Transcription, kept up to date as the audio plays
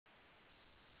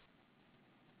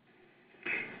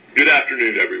Good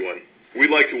afternoon, everyone.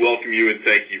 We'd like to welcome you and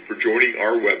thank you for joining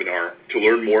our webinar to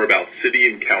learn more about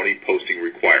city and county posting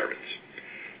requirements.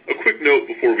 A quick note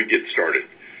before we get started.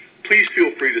 Please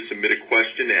feel free to submit a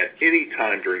question at any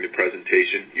time during the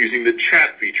presentation using the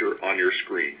chat feature on your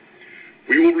screen.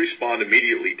 We will respond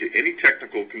immediately to any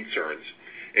technical concerns,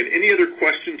 and any other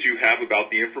questions you have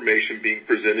about the information being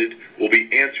presented will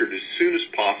be answered as soon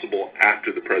as possible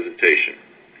after the presentation.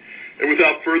 And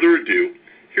without further ado,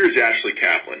 here's Ashley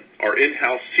Kaplan, our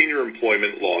in-house senior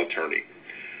employment law attorney.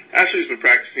 Ashley's been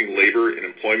practicing labor and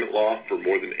employment law for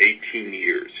more than 18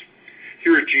 years.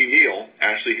 Here at G-Neal,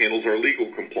 Ashley handles our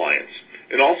legal compliance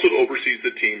and also oversees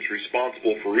the teams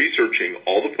responsible for researching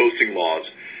all the posting laws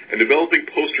and developing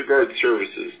poster guard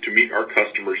services to meet our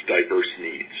customers' diverse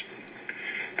needs.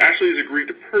 Ashley has agreed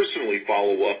to personally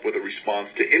follow up with a response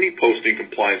to any posting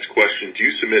compliance questions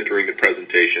you submit during the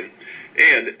presentation,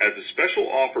 and as a special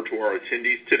offer to our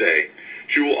attendees today,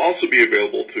 she will also be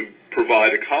available to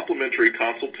provide a complimentary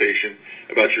consultation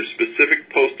about your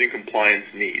specific posting compliance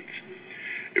needs.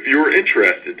 If you are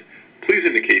interested, please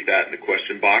indicate that in the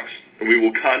question box, and we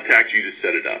will contact you to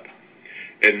set it up.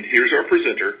 And here's our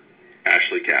presenter,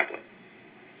 Ashley Kaplan.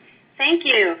 Thank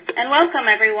you, and welcome,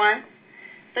 everyone.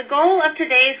 The goal of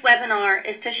today's webinar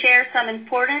is to share some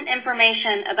important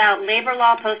information about labor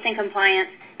law posting compliance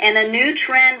and a new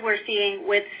trend we're seeing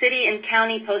with city and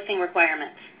county posting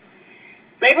requirements.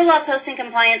 Labor law posting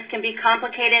compliance can be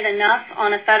complicated enough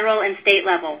on a federal and state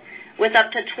level, with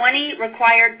up to 20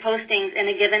 required postings in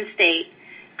a given state,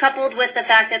 coupled with the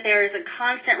fact that there is a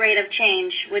constant rate of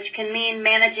change, which can mean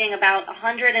managing about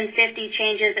 150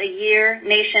 changes a year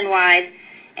nationwide,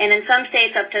 and in some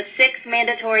states up to 6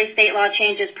 mandatory state law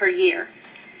changes per year.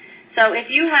 So if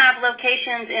you have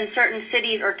locations in certain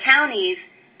cities or counties,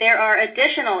 there are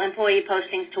additional employee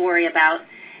postings to worry about,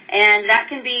 and that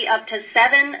can be up to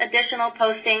 7 additional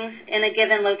postings in a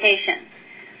given location.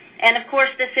 And of course,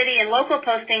 the city and local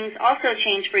postings also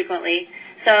change frequently,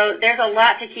 so there's a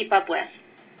lot to keep up with.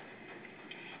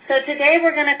 So today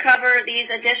we're going to cover these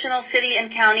additional city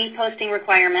and county posting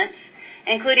requirements,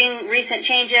 including recent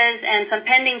changes and some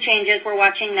pending changes we're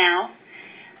watching now.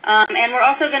 And we're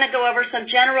also going to go over some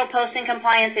general posting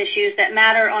compliance issues that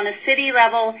matter on a city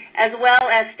level as well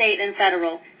as state and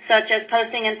federal, such as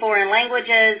posting in foreign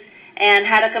languages and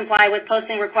how to comply with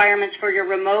posting requirements for your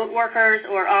remote workers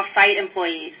or off-site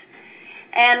employees.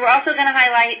 And we're also going to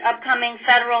highlight upcoming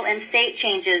federal and state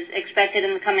changes expected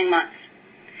in the coming months.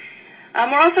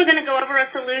 We're also going to go over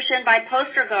a solution by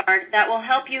Poster Guard that will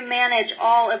help you manage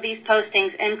all of these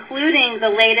postings, including the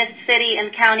latest city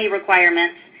and county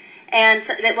requirements, and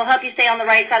that will help you stay on the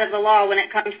right side of the law when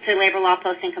it comes to labor law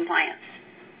posting compliance.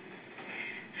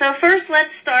 So first,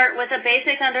 let's start with a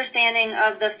basic understanding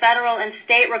of the federal and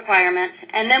state requirements,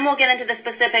 and then we'll get into the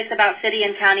specifics about city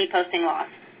and county posting laws.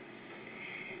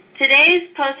 Today's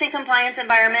posting compliance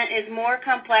environment is more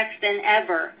complex than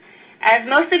ever. As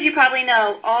most of you probably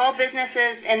know, all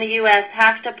businesses in the U.S.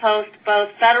 have to post both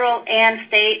federal and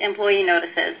state employee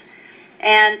notices.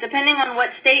 And depending on what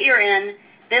state you're in,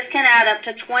 this can add up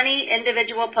to 20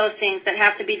 individual postings that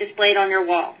have to be displayed on your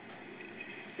wall.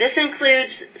 This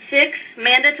includes 6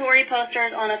 mandatory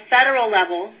posters on a federal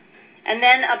level, and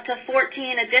then up to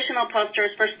 14 additional posters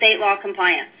for state law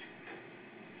compliance.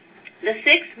 The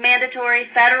 6 mandatory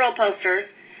federal posters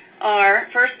are,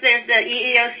 first there's the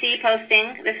EEOC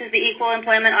posting. This is the Equal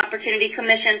Employment Opportunity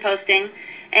Commission posting,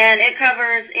 and it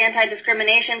covers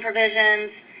anti-discrimination provisions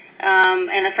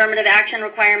and affirmative action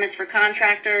requirements for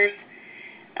contractors.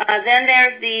 Then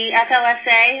there's the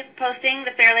FLSA posting,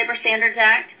 the Fair Labor Standards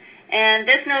Act, and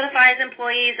this notifies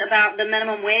employees about the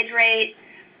minimum wage rate,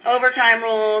 overtime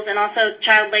rules, and also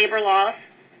child labor laws.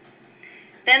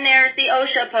 Then there's the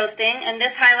OSHA posting, and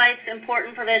this highlights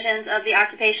important provisions of the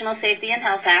Occupational Safety and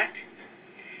Health Act.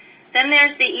 Then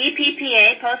there's the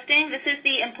EPPA posting. This is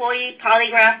the Employee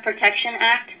Polygraph Protection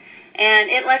Act,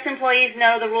 and it lets employees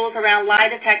know the rules around lie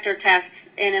detector tests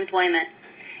in employment.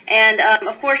 And,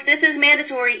 of course, this is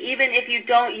mandatory even if you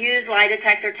don't use lie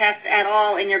detector tests at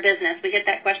all in your business. We get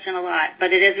that question a lot,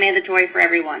 but it is mandatory for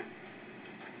everyone.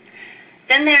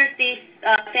 Then there's the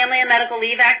Family and Medical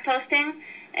Leave Act posting.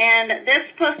 And this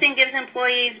posting gives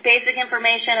employees basic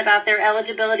information about their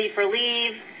eligibility for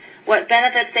leave, what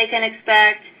benefits they can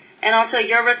expect, and also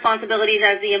your responsibilities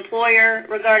as the employer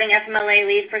regarding FMLA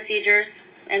leave procedures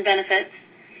and benefits.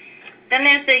 Then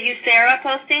there's the USERRA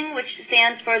posting, which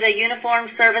stands for the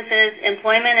Uniformed Services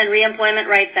Employment and Reemployment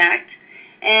Rights Act.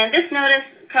 And this notice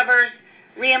covers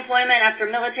reemployment after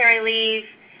military leave,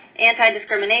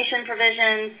 anti-discrimination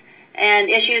provisions, and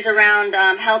issues around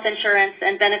health insurance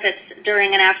and benefits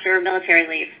during and after military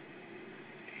leave.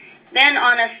 Then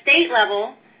on a state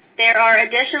level, there are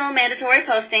additional mandatory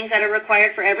postings that are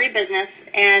required for every business,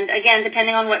 and again,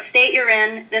 depending on what state you're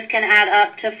in, this can add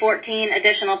up to 14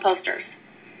 additional posters.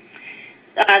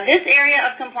 This area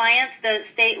of compliance, the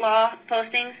state law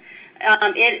postings,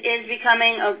 it is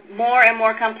becoming more and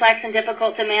more complex and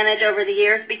difficult to manage over the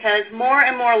years because more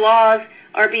and more laws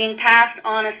are being passed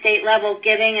on a state level,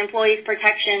 giving employees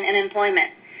protection in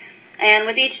employment. And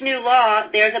with each new law,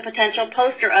 there's a potential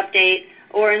poster update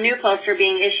or a new poster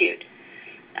being issued.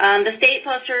 The state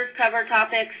posters cover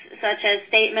topics such as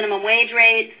state minimum wage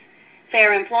rates,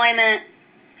 fair employment,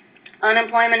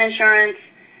 unemployment insurance,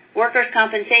 workers'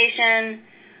 compensation,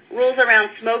 rules around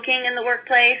smoking in the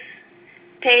workplace,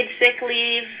 paid sick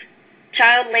leave,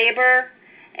 child labor,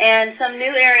 and some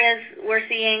new areas we're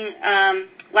seeing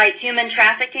like human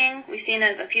trafficking. We've seen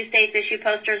a few states issue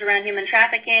posters around human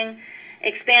trafficking,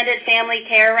 expanded family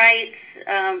care rights,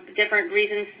 different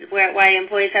reasons why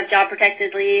employees have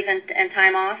job-protected leave and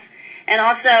time off. And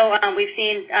also we've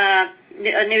seen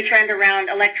a new trend around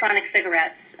electronic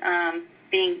cigarettes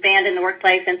being banned in the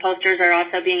workplace, and posters are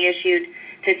also being issued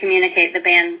to communicate the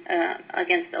ban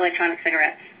against electronic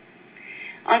cigarettes.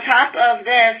 On top of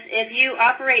this, if you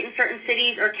operate in certain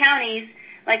cities or counties,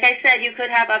 like I said, you could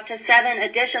have up to 7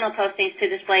 additional postings to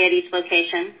display at each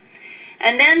location.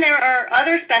 And then there are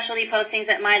other specialty postings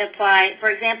that might apply.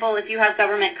 For example, if you have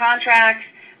government contracts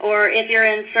or if you're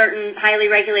in certain highly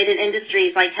regulated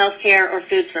industries like healthcare or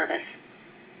food service.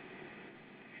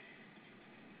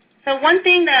 So one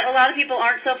thing that a lot of people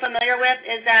aren't so familiar with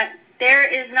is that there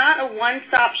is not a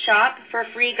one-stop shop for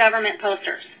free government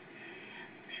posters.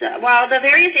 So while the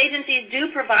various agencies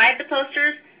do provide the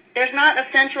posters, there's not a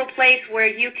central place where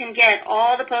you can get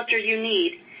all the posters you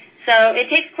need. So it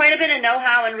takes quite a bit of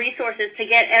know-how and resources to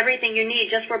get everything you need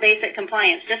just for basic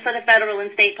compliance, just for the federal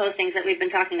and state postings that we've been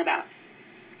talking about.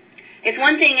 It's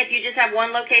one thing if you just have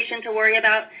one location to worry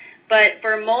about, but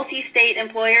for multi-state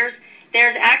employers,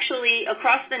 there's actually,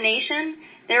 across the nation,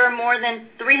 there are more than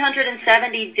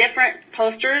 370 different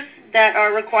posters that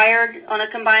are required on a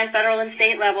combined federal and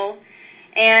state level.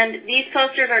 And these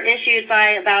posters are issued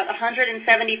by about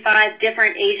 175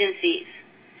 different agencies.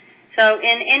 So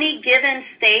in any given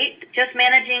state, just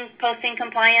managing posting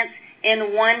compliance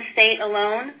in one state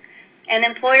alone, an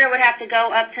employer would have to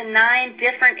go up to 9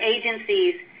 different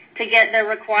agencies to get the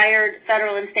required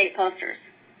federal and state posters.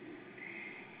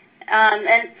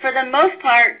 And for the most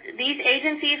part, these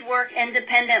agencies work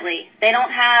independently. They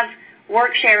don't have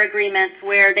work share agreements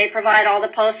where they provide all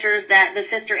the posters that the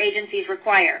sister agencies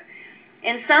require.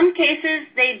 In some cases,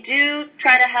 they do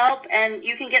try to help, and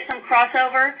you can get some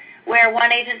crossover where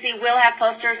one agency will have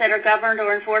posters that are governed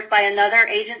or enforced by another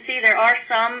agency. There are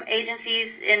some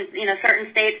agencies in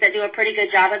certain states that do a pretty good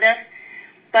job of this,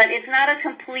 but it's not a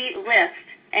complete list,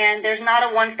 and there's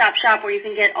not a one-stop shop where you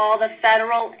can get all the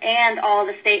federal and all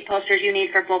the state posters you need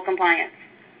for full compliance.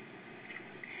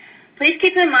 Please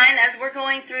keep in mind as we're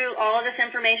going through all of this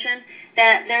information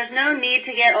that there's no need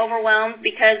to get overwhelmed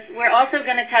because we're also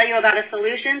going to tell you about a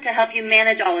solution to help you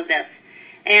manage all of this.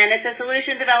 And it's a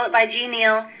solution developed by G.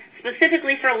 Neal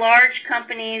specifically for large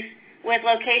companies with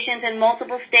locations in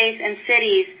multiple states and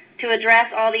cities to address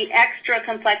all the extra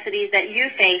complexities that you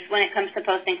face when it comes to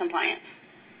posting compliance.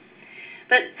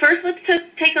 But first, let's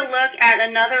take a look at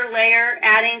another layer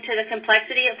adding to the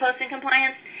complexity of posting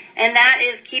compliance, and that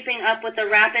is keeping up with the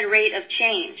rapid rate of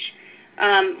change.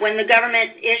 When the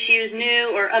government issues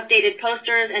new or updated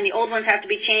posters and the old ones have to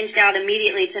be changed out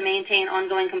immediately to maintain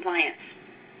ongoing compliance.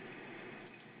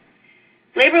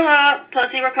 Labor law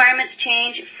posting requirements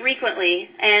change frequently,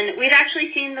 and we've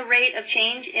actually seen the rate of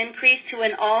change increase to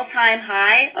an all-time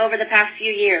high over the past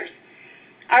few years.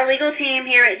 Our legal team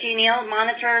here at G. Neal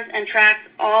monitors and tracks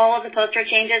all of the poster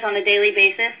changes on a daily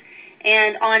basis,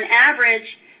 and on average,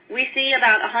 we see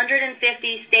about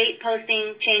 150 state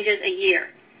posting changes a year.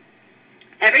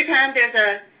 Every time there's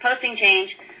a posting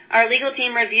change, our legal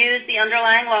team reviews the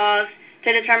underlying laws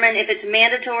to determine if it's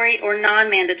mandatory or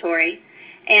non-mandatory,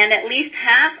 and at least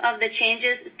half of the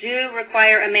changes do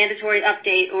require a mandatory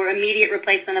update or immediate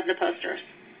replacement of the posters.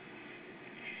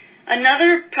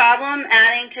 Another problem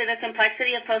adding to the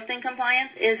complexity of posting compliance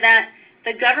is that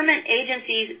the government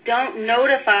agencies don't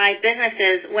notify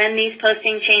businesses when these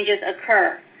posting changes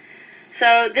occur.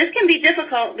 So this can be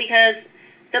difficult because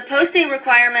the posting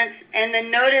requirements and the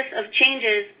notice of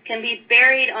changes can be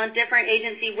buried on different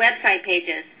agency website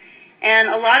pages. And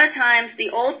a lot of times the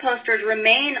old posters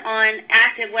remain on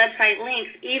active website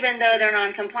links even though they're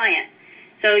non-compliant.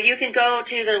 So you can go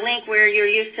to the link where you're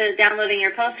used to downloading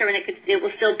your poster and it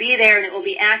will still be there and it will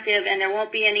be active and there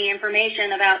won't be any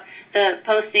information about the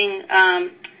posting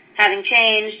having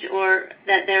changed or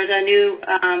that there's a new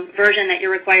version that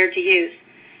you're required to use.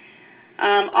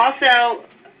 Also,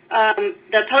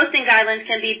 the posting guidelines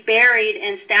can be buried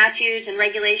in statutes and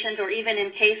regulations or even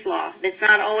in case law. It's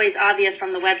not always obvious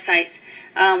from the websites,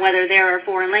 whether there are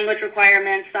foreign language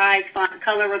requirements, size, font,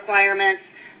 color requirements,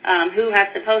 who has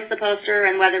to post the poster,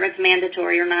 and whether it's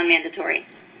mandatory or non-mandatory.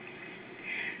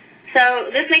 So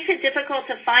this makes it difficult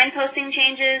to find posting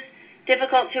changes,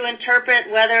 difficult to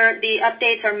interpret whether the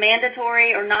updates are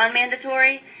mandatory or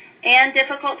non-mandatory, and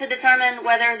difficult to determine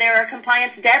whether there are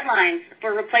compliance deadlines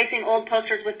for replacing old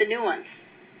posters with the new ones.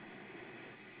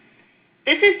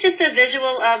 This is just a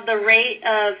visual of the rate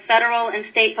of federal and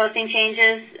state posting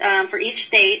changes for each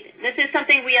state. This is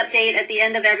something we update at the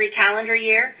end of every calendar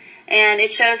year, and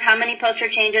it shows how many poster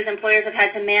changes employers have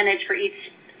had to manage for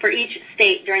each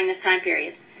state during this time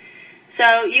period.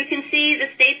 So you can see the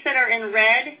states that are in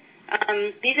red.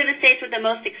 These are the states with the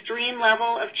most extreme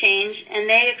level of change, and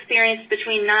they experienced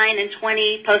between 9 and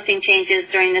 20 posting changes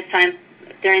during this time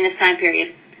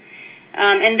period.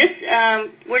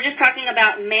 We're just talking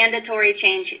about mandatory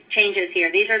changes here.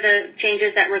 These are the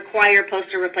changes that require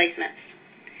poster replacements.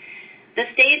 The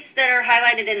states that are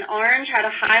highlighted in orange had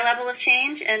a high level of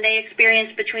change, and they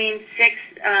experienced between 6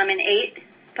 and 8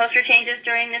 poster changes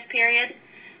during this period.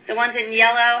 The ones in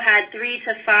yellow had 3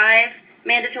 to 5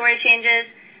 mandatory changes,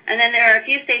 and then there are a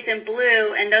few states in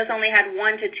blue, and those only had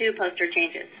 1 to 2 poster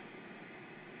changes.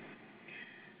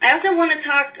 I also want to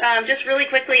talk just really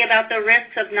quickly about the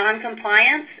risks of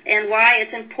noncompliance and why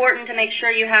it's important to make sure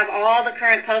you have all the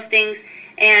current postings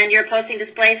and your posting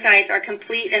display sites are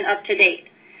complete and up to date.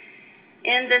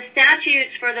 In the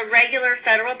statutes for the regular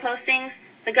federal postings,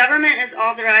 the government is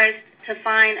authorized to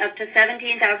fine up to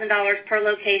 $17,000 per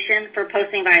location for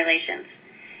posting violations.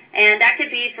 And that could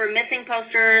be for missing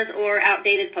posters or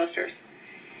outdated posters.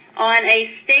 On a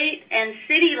state and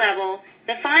city level,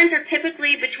 the fines are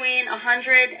typically between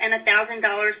 $100 and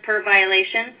 $1,000 per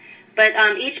violation, but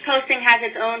each posting has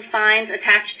its own fines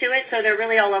attached to it, so they're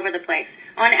really all over the place.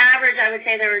 On average, I would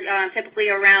say they're typically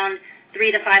around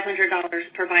 $300 to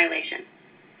 $500 per violation.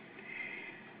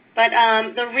 But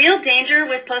the real danger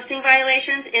with posting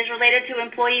violations is related to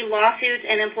employee lawsuits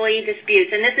and employee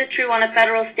disputes, and this is true on a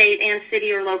federal, state, and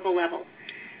city or local level.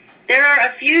 There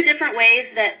are a few different ways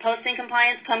that posting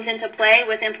compliance comes into play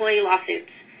with employee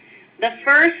lawsuits. The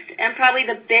first, and probably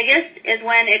the biggest, is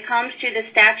when it comes to the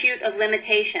statute of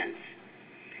limitations.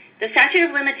 The statute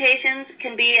of limitations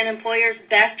can be an employer's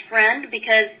best friend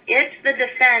because it's the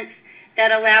defense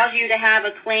that allows you to have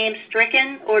a claim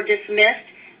stricken or dismissed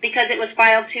because it was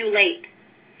filed too late.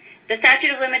 The statute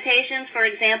of limitations, for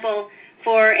example,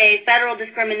 for a federal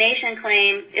discrimination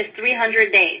claim is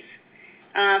 300 days.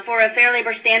 For a Fair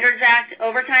Labor Standards Act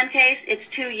overtime case, it's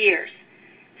 2 years.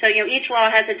 So, each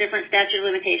law has a different statute of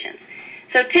limitations.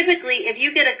 So typically, if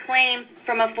you get a claim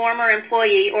from a former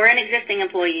employee or an existing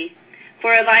employee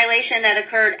for a violation that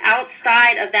occurred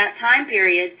outside of that time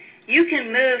period, you can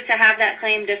move to have that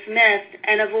claim dismissed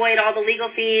and avoid all the legal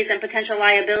fees and potential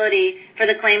liability for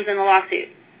the claims in the lawsuit.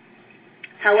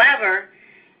 However,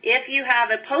 if you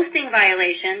have a posting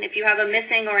violation, if you have a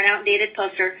missing or an outdated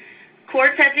poster,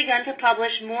 courts have begun to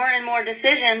publish more and more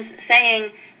decisions saying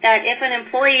that if an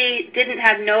employee didn't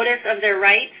have notice of their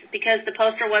rights because the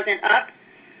poster wasn't up,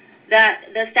 that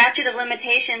the statute of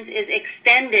limitations is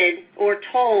extended or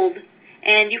tolled,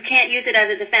 and you can't use it as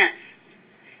a defense.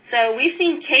 So we've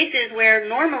seen cases where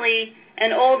normally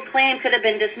an old claim could have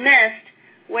been dismissed,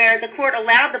 where the court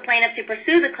allowed the plaintiff to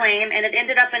pursue the claim, and it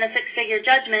ended up in a six-figure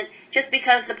judgment just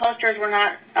because the posters were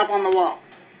not up on the wall.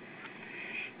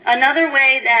 Another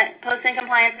way that posting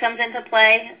compliance comes into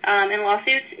play in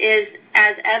lawsuits is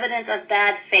as evidence of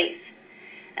bad faith.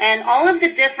 And all of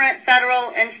the different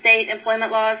federal and state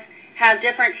employment laws have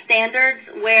different standards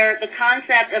where the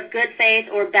concept of good faith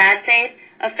or bad faith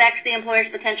affects the employer's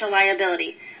potential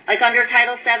liability. Like under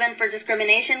Title VII for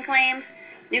discrimination claims,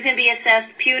 you can be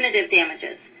assessed punitive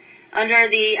damages. Under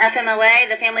the FMLA,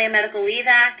 the Family and Medical Leave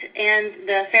Act, and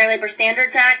the Fair Labor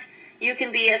Standards Act, you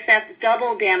can be assessed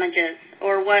double damages,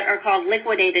 or what are called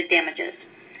liquidated damages.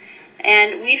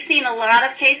 And we've seen a lot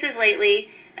of cases lately,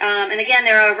 and again,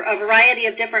 there are a variety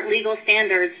of different legal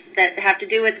standards that have to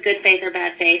do with good faith or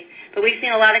bad faith, but we've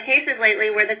seen a lot of cases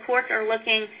lately where the courts are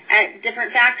looking at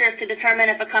different factors to determine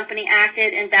if a company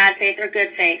acted in bad faith or good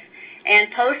faith. And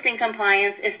posting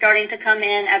compliance is starting to come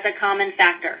in as a common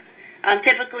factor.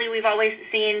 Typically, we've always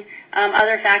seen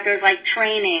other factors like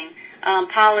training,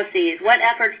 policies. What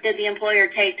efforts did the employer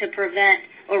take to prevent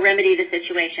or remedy the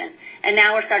situation? And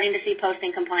now we're starting to see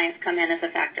posting compliance come in as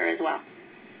a factor as well.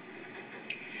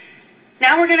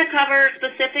 Now we're going to cover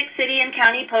specific city and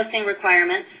county posting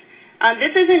requirements.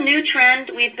 This is a new trend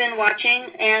we've been watching,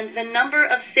 and the number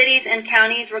of cities and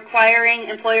counties requiring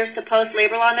employers to post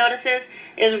labor law notices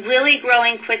is really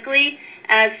growing quickly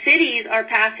as cities are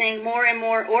passing more and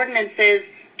more ordinances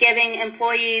giving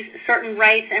employees certain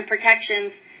rights and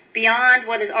protections beyond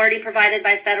what is already provided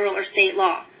by federal or state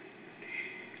law.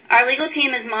 Our legal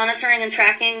team is monitoring and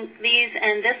tracking these,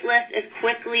 and this list is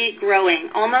quickly growing.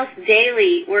 Almost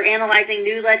daily, we're analyzing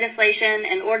new legislation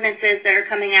and ordinances that are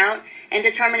coming out and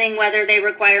determining whether they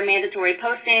require mandatory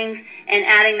postings and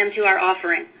adding them to our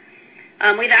offering.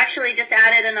 We've actually just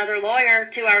added another lawyer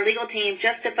to our legal team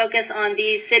just to focus on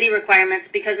these city requirements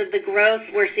because of the growth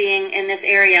we're seeing in this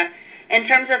area in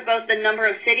terms of both the number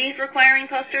of cities requiring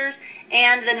posters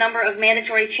and the number of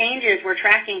mandatory changes we're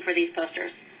tracking for these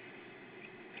posters.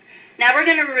 Now we're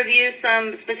going to review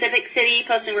some specific city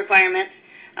posting requirements,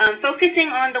 focusing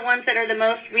on the ones that are the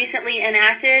most recently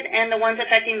enacted and the ones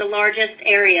affecting the largest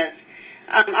areas.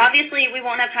 Obviously, we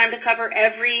won't have time to cover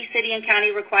every city and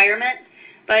county requirement,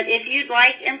 but if you'd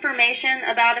like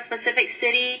information about a specific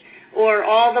city or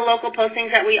all the local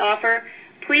postings that we offer,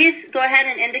 please go ahead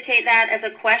and indicate that as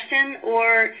a question,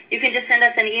 or you can just send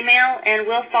us an email and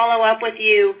we'll follow up with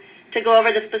you to go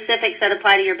over the specifics that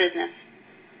apply to your business.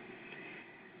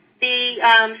 The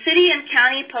city and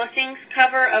county postings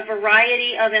cover a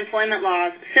variety of employment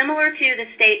laws, similar to the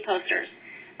state posters.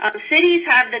 Cities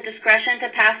have the discretion to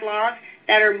pass laws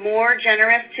that are more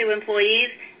generous to employees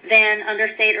than under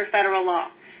state or federal law.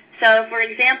 So, for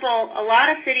example, a lot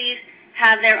of cities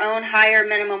have their own higher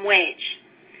minimum wage.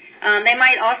 They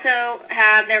might also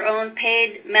have their own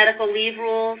paid medical leave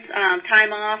rules,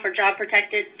 time off or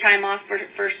job-protected time off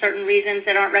for certain reasons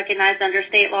that aren't recognized under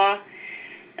state law.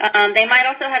 They might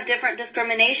also have different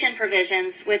discrimination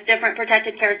provisions with different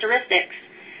protected characteristics.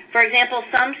 For example,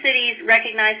 some cities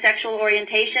recognize sexual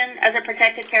orientation as a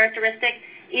protected characteristic,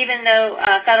 even though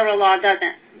federal law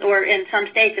doesn't, or in some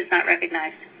states it's not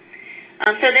recognized.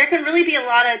 So there can really be a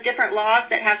lot of different laws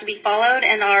that have to be followed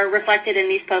and are reflected in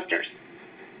these posters.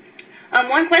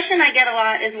 One question I get a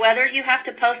lot is whether you have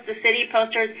to post the city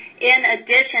posters in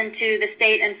addition to the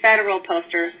state and federal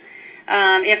posters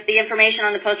if the information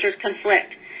on the posters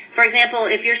conflict. For example,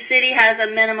 if your city has a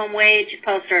minimum wage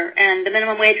poster and the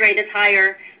minimum wage rate is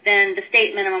higher than the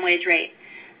state minimum wage rate,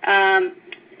 the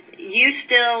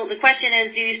question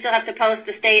is, do you still have to post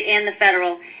the state and the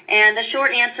federal? And the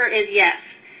short answer is yes.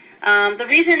 The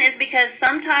reason is because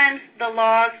sometimes the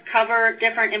laws cover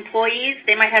different employees.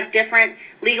 They might have different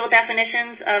legal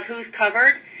definitions of who's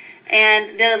covered.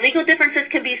 And the legal differences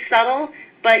can be subtle,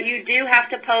 but you do have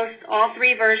to post all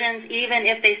three versions even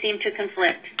if they seem to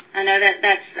conflict. I know that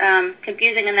that's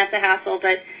confusing and that's a hassle,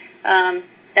 but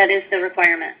that is the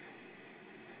requirement.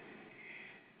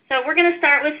 So we're going to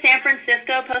start with San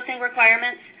Francisco posting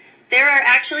requirements. There are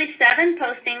actually 7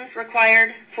 postings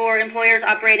required for employers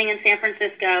operating in San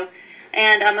Francisco.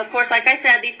 And of course, like I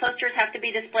said, these posters have to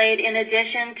be displayed in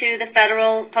addition to the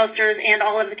federal posters and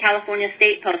all of the California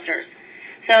state posters.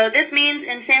 So this means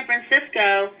in San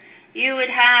Francisco, you would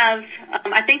have,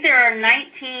 I think there are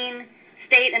 19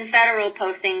 state and federal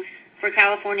postings for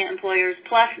California employers,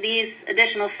 plus these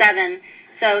additional 7.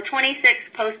 So 26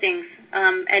 postings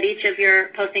at each of your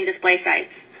posting display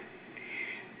sites.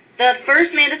 The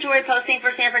first mandatory posting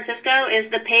for San Francisco is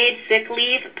the paid sick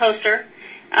leave poster.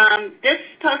 This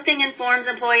posting informs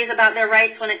employees about their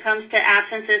rights when it comes to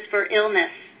absences for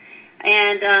illness.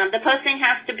 And the posting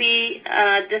has to be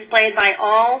displayed by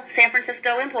all San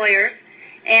Francisco employers,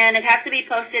 and it has to be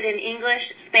posted in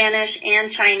English, Spanish,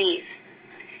 and Chinese.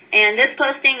 And this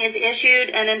posting is issued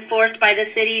and enforced by the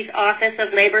city's Office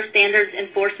of Labor Standards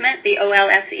Enforcement, the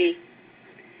OLSE.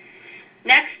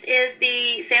 Next is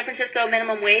the San Francisco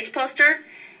minimum wage poster.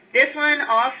 This one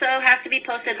also has to be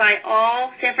posted by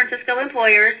all San Francisco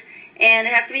employers, and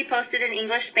it has to be posted in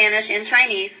English, Spanish, and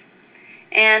Chinese.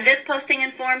 And this posting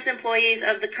informs employees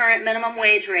of the current minimum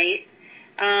wage rate,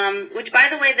 which, by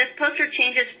the way, this poster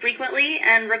changes frequently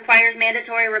and requires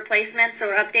mandatory replacements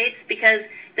or updates because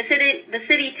the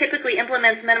city typically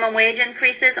implements minimum wage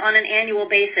increases on an annual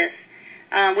basis,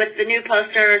 with the new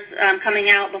posters coming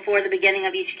out before the beginning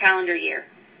of each calendar year.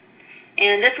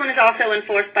 And this one is also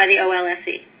enforced by the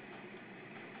OLSE.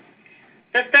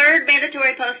 The third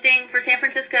mandatory posting for San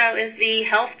Francisco is the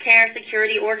Health Care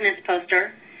Security Ordinance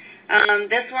poster.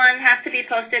 This one has to be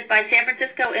posted by San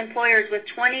Francisco employers with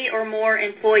 20 or more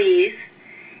employees,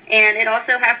 and it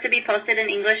also has to be posted in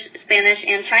English, Spanish,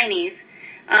 and Chinese.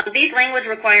 These language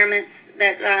requirements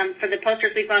that for the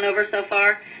posters we've gone over so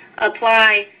far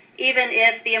apply even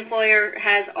if the employer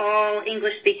has all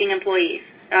English-speaking employees.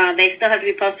 They still have to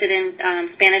be posted in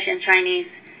Spanish and Chinese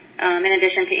in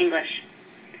addition to English.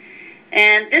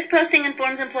 And this posting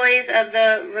informs employees of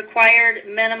the required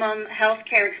minimum health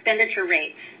care expenditure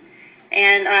rates.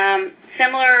 And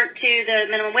similar to the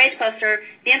minimum wage poster,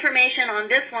 the information on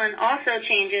this one also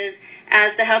changes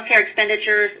as the healthcare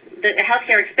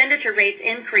expenditure rates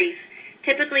increase.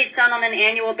 Typically, it's done on an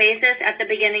annual basis at the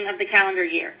beginning of the calendar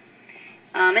year.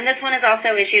 And this one is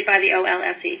also issued by the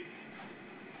OLSE.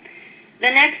 The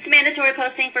next mandatory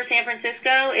posting for San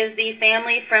Francisco is the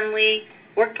Family-Friendly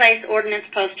Workplace Ordinance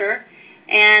poster.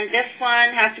 And this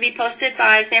one has to be posted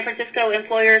by San Francisco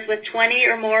employers with 20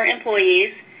 or more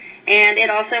employees. And it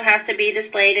also has to be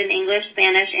displayed in English,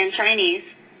 Spanish, and Chinese.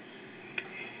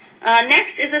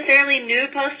 Next is a fairly new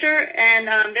poster,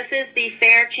 and this is the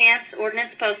Fair Chance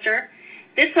Ordinance poster.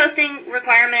 This posting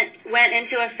requirement went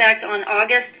into effect on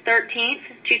August 13th,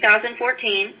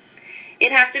 2014.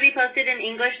 It has to be posted in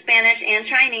English, Spanish, and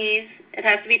Chinese. It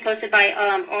has to be posted by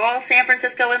all San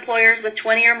Francisco employers with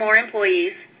 20 or more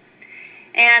employees.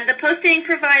 And the posting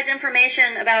provides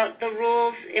information about the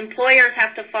rules employers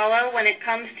have to follow when it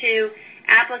comes to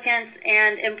applicants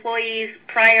and employees'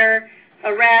 prior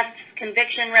arrests,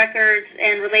 conviction records,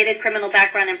 and related criminal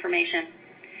background information.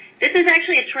 This is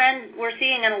actually a trend we're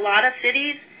seeing in a lot of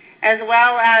cities, as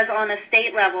well as on a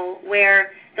state level,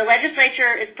 where the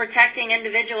legislature is protecting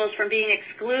individuals from being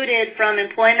excluded from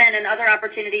employment and other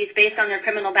opportunities based on their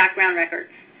criminal background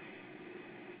records.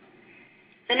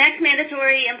 The next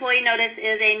mandatory employee notice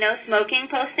is a no smoking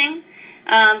posting.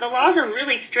 The laws are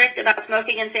really strict about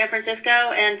smoking in San Francisco,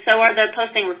 and so are the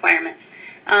posting requirements.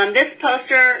 This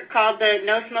poster, called the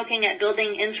No Smoking at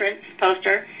Building Entrance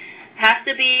poster, has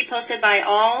to be posted by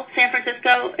all San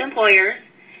Francisco employers,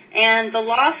 and the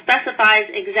law specifies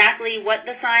exactly what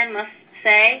the sign must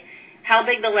say, how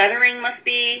big the lettering must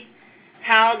be,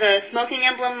 how the smoking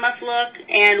emblem must look,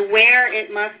 and where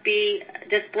it must be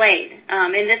displayed.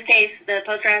 In this case, the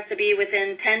poster has to be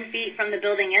within 10 feet from the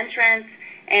building entrance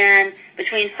and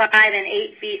between 5 and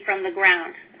 8 feet from the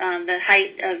ground. The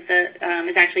height of the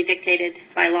is actually dictated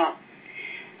by law.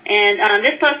 And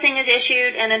this posting is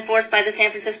issued and enforced by the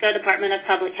San Francisco Department of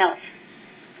Public Health.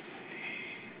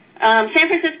 San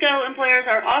Francisco employers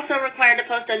are also required to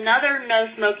post another no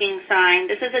smoking sign.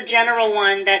 This is a general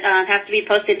one that has to be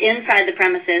posted inside the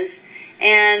premises,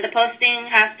 and the posting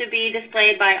has to be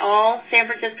displayed by all San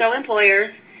Francisco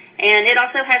employers, and it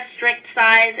also has strict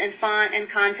size and font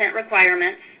and content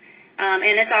requirements,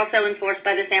 and it's also enforced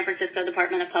by the San Francisco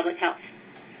Department of Public Health.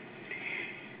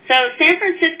 So San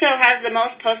Francisco has the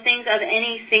most postings of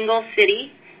any single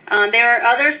city. There are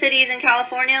other cities in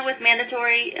California with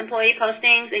mandatory employee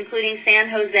postings, including San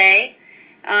Jose.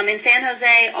 In San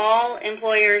Jose, all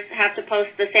employers have to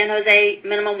post the San Jose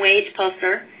minimum wage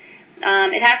poster.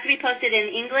 It has to be posted in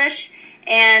English,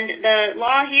 and the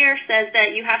law here says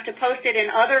that you have to post it in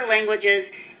other languages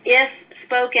if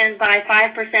spoken by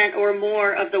 5% or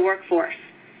more of the workforce.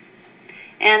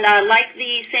 And like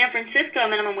the San Francisco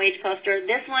minimum wage poster,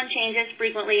 this one changes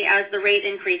frequently as the rate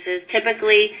increases,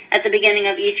 typically at the beginning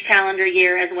of each calendar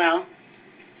year as well.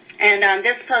 And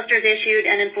this poster is issued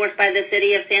and enforced by the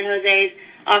City of San Jose's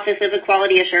Office of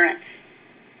Equality Assurance.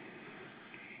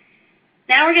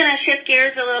 Now we're going to shift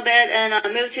gears a little bit and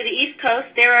move to the East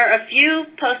Coast. There are a few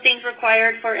postings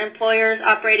required for employers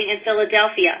operating in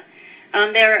Philadelphia.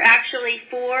 There are actually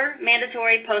 4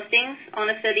 mandatory postings on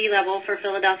a city level for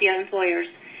Philadelphia employers.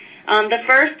 The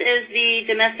first is the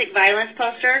domestic violence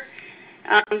poster.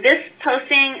 This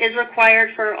posting is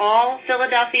required for all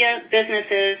Philadelphia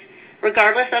businesses,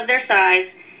 regardless of their size,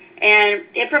 and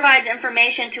it provides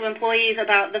information to employees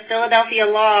about the Philadelphia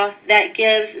law that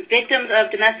gives victims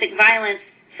of domestic violence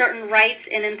certain rights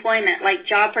in employment, like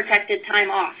job-protected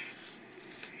time off.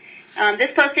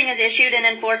 This posting is issued and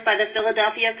enforced by the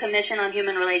Philadelphia Commission on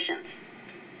Human Relations.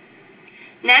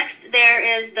 Next, there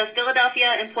is the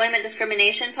Philadelphia Employment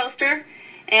Discrimination poster,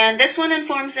 and this one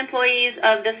informs employees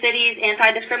of the city's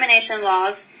anti-discrimination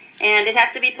laws, and it has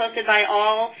to be posted by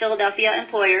all Philadelphia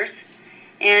employers,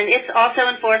 and it's also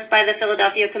enforced by the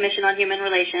Philadelphia Commission on Human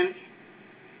Relations.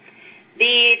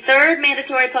 The third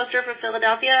mandatory poster for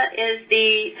Philadelphia is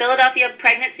the Philadelphia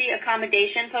Pregnancy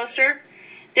Accommodation poster.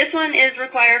 This one is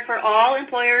required for all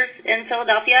employers in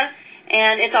Philadelphia,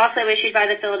 and it's also issued by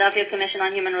the Philadelphia Commission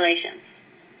on Human Relations.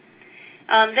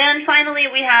 Then finally,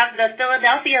 we have the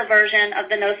Philadelphia version of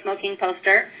the no smoking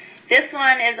poster. This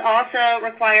one is also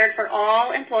required for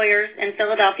all employers in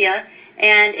Philadelphia,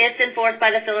 and it's enforced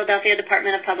by the Philadelphia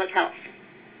Department of Public Health.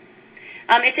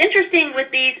 It's interesting with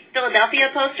these Philadelphia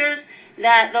posters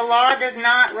that the law does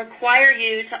not require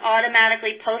you to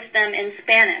automatically post them in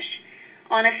Spanish.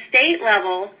 On a state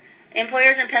level,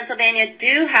 employers in Pennsylvania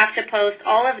do have to post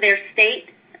all of their state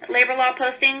labor law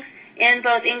postings in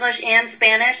both English and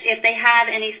Spanish if they have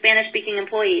any Spanish-speaking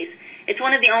employees. It's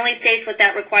one of the only states with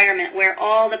that requirement where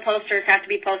all the posters have to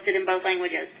be posted in both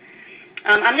languages.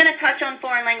 I'm going to touch on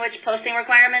foreign language posting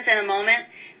requirements in a moment.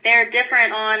 They're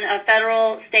different on a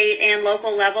federal, state, and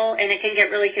local level, and it can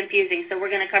get really confusing, so we're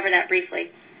going to cover that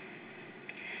briefly.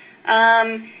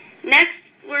 Next,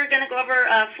 we're going to go over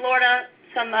Florida,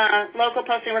 some local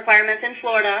posting requirements in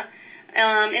Florida.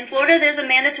 In Florida, there's a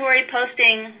mandatory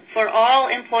posting for all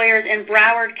employers in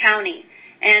Broward County,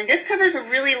 and this covers a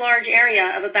really large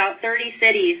area of about 30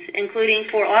 cities, including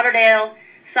Fort Lauderdale,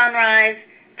 Sunrise,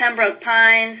 Pembroke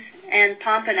Pines, and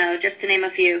Pompano, just to name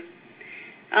a few.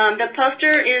 The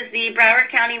poster is the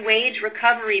Broward County Wage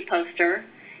Recovery Poster,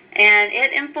 and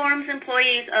it informs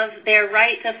employees of their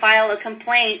right to file a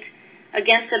complaint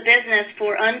against a business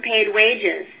for unpaid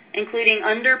wages, including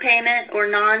underpayment or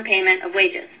non-payment of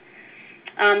wages.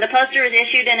 The poster is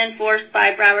issued and enforced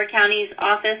by Broward County's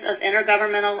Office of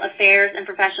Intergovernmental Affairs and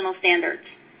Professional Standards.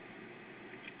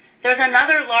 There's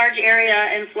another large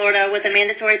area in Florida with a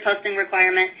mandatory posting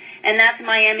requirement, and that's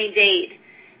Miami-Dade.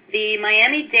 The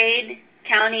Miami-Dade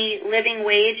County Living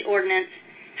Wage Ordinance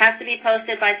has to be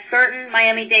posted by certain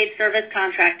Miami-Dade service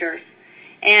contractors,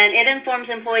 and it informs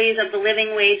employees of the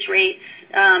living wage rates.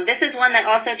 This is one that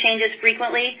also changes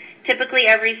frequently. Typically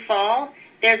every fall,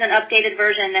 there's an updated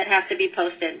version that has to be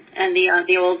posted, and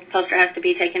the old poster has to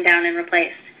be taken down and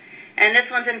replaced. And this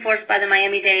one's enforced by the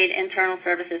Miami-Dade Internal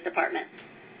Services Department.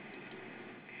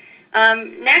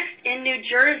 Next, in New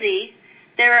Jersey,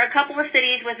 there are a couple of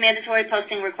cities with mandatory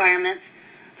posting requirements.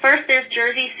 First, there's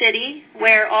Jersey City,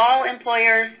 where all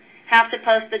employers have to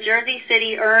post the Jersey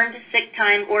City Earned Sick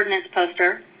Time Ordinance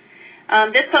poster.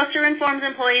 This poster informs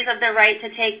employees of their right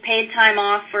to take paid time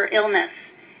off for illness,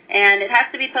 and it has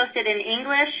to be posted in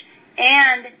English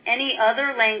and any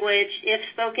other language if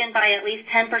spoken by at least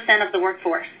 10% of the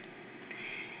workforce.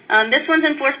 This one's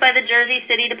enforced by the Jersey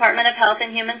City Department of Health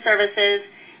and Human Services,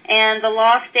 and the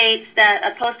law states that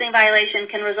a posting violation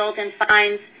can result in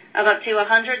fines of up to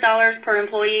 $100 per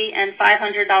employee and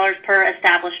 $500 per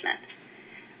establishment.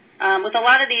 With a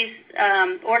lot of these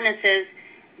ordinances,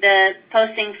 the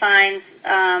posting fines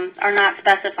are not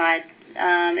specified.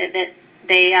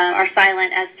 They are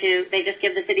silent as to, they just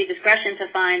give the city discretion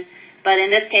to fine, but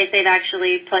in this case they've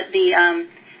actually put the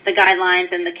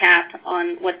guidelines and the cap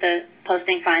on what the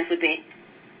posting fines would be.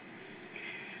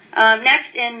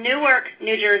 Next, in Newark,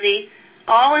 New Jersey,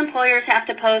 all employers have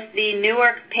to post the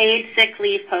Newark Paid Sick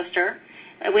Leave poster,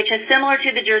 which is similar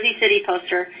to the Jersey City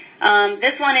poster.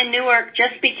 This one in Newark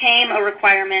just became a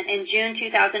requirement in June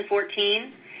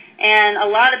 2014, and a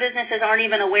lot of businesses aren't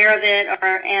even aware of it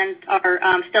and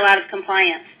are still out of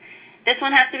compliance. This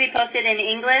one has to be posted in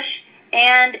English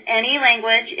and any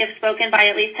language if spoken by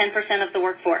at least 10% of the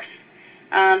workforce.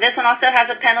 This one also has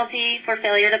a penalty for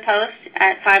failure to post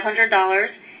at $500,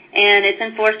 and it's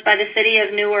enforced by the City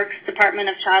of Newark's Department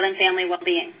of Child and Family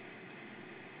Well-Being.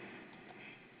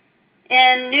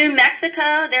 In New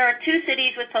Mexico, there are two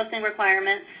cities with posting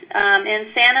requirements. In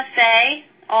Santa Fe,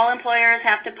 all employers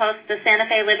have to post the Santa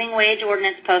Fe Living Wage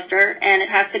Ordinance poster, and it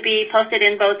has to be posted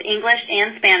in both English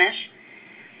and Spanish.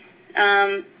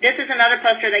 This is another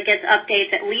poster that gets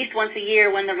updates at least once a year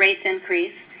when the rates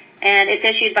increase, and it's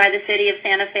issued by the City of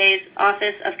Santa Fe's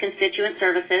Office of Constituent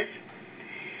Services.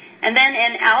 And then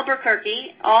in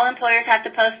Albuquerque, all employers have to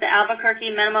post the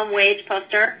Albuquerque minimum wage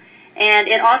poster, and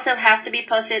it also has to be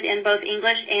posted in both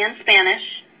English and Spanish.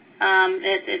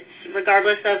 It's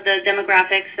regardless of the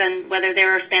demographics and whether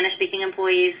there are Spanish-speaking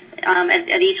employees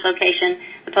at each location,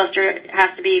 the poster has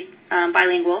to be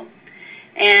bilingual.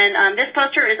 And this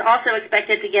poster is also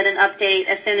expected to get an update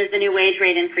as soon as the new wage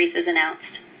rate increase is announced.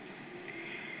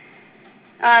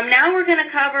 Now we're going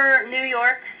to cover New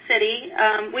York City.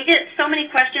 We get so many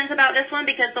questions about this one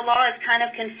because the law is kind of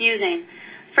confusing.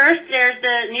 First, there's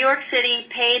the New York City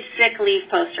Paid Sick Leave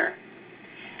poster.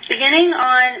 Beginning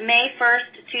on May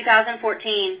 1st,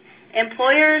 2014,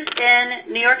 employers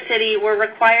in New York City were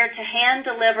required to hand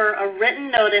deliver a written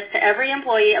notice to every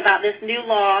employee about this new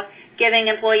law giving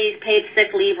employees paid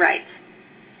sick leave rights.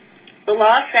 The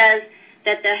law says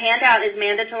that the handout is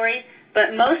mandatory,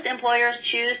 but most employers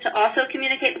choose to also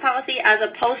communicate the policy as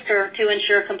a poster to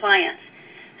ensure compliance.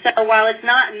 So while it's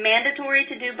not mandatory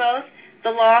to do both,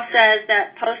 the law says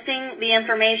that posting the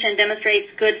information demonstrates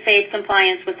good faith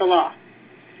compliance with the law.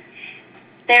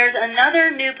 There's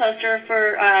another new poster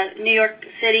for New York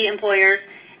City employers,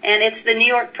 and it's the New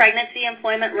York Pregnancy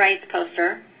Employment Rights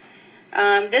poster.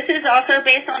 This is also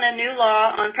based on a new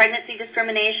law on pregnancy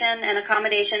discrimination and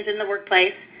accommodations in the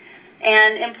workplace.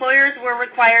 And employers were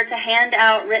required to hand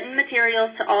out written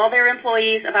materials to all their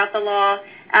employees about the law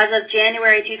as of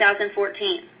January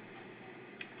 2014.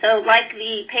 So like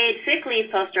the paid sick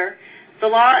leave poster, the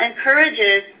law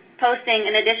encourages posting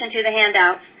in addition to the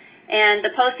handouts, and the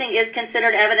posting is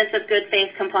considered evidence of good faith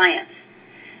compliance.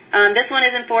 This one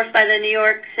is enforced by the New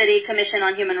York City Commission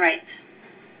on Human Rights.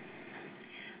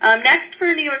 Next,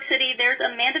 for New York City, there's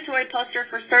a mandatory poster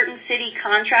for certain city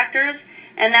contractors,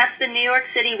 and that's the New York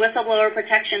City Whistleblower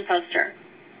Protection Poster.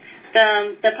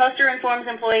 The poster informs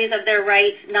employees of their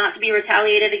rights not to be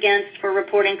retaliated against for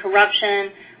reporting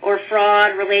corruption or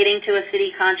fraud relating to a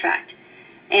city contract.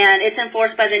 And it's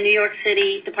enforced by the New York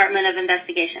City Department of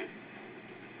Investigation.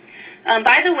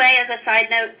 By the way, as a side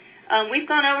note, we've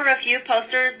gone over a few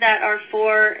posters that are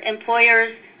for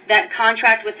employers that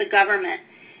contract with the government.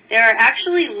 There are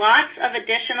actually lots of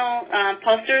additional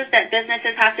posters that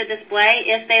businesses have to display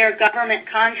if they are government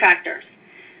contractors.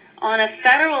 On a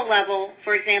federal level,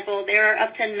 for example, there are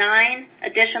up to 9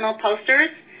 additional posters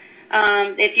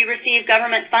if you receive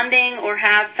government funding or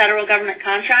have federal government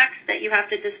contracts that you have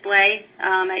to display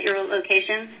at your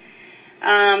locations.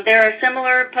 There are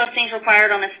similar postings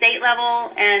required on a state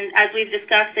level, and as we've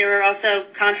discussed, there are also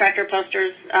contractor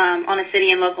posters on a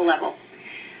city and local level.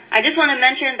 I just want to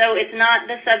mention, though it's not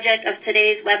the subject of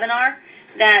today's webinar,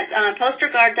 that Poster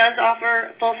Guard does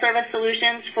offer full-service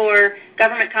solutions for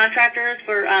government contractors,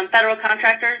 for federal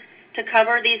contractors, to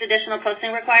cover these additional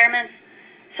posting requirements.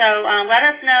 So let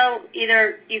us know.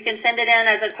 Either you can send it in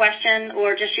as a question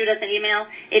or just shoot us an email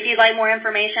if you'd like more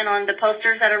information on the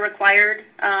posters that are required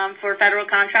for federal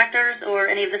contractors or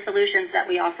any of the solutions that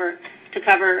we offer to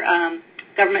cover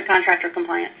government contractor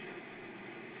compliance.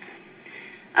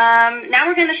 Now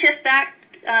we're going to shift back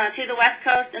to the West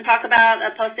Coast and talk about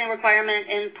a posting requirement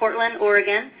in Portland,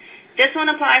 Oregon. This one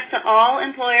applies to all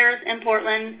employers in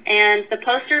Portland, and the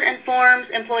poster informs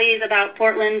employees about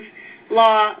Portland's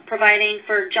law providing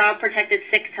for job-protected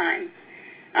sick time.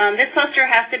 This poster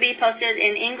has to be posted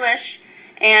in English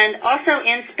and also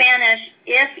in Spanish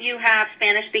if you have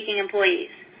Spanish-speaking employees.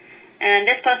 And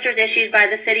this poster is issued by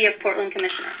the City of Portland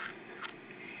Commissioner.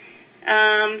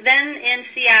 Then in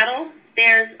Seattle,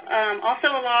 there's also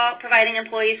a law providing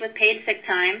employees with paid sick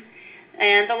time.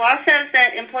 And the law says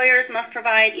that employers must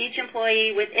provide each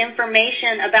employee with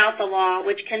information about the law,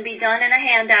 which can be done in a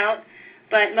handout,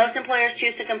 but most employers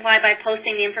choose to comply by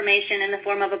posting the information in the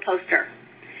form of a poster.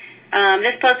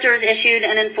 This poster is issued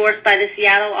and enforced by the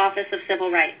Seattle Office of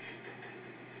Civil Rights.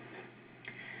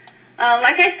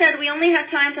 Like I said, we only have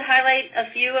time to highlight a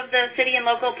few of the city and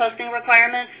local posting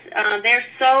requirements. There's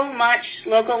so much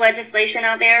local legislation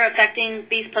out there affecting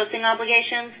these posting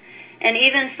obligations, and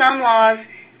even some laws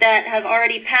that have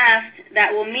already passed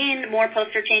that will mean more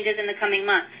poster changes in the coming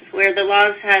months, where the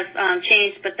laws have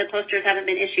changed but the posters haven't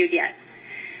been issued yet.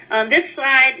 This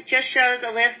slide just shows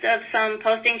a list of some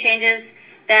posting changes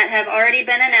that have already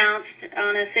been announced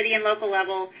on a city and local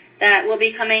level that will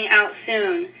be coming out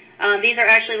soon. These are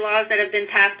actually laws that have been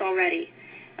passed already.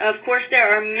 Of course,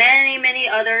 there are many, many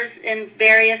others in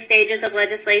various stages of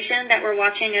legislation that we're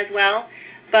watching as well,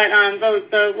 but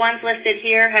the ones listed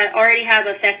here already have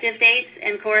effective dates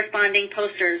and corresponding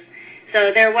posters.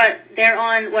 So they're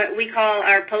on what we call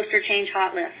our poster change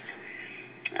hot list.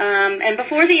 And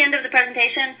before the end of the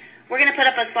presentation, we're going to put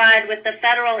up a slide with the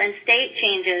federal and state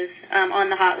changes on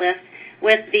the hot list,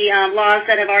 with the laws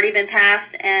that have already been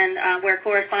passed and where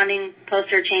corresponding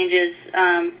poster changes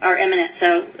are imminent.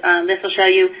 So this will show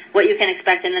you what you can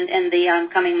expect in the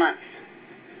coming months.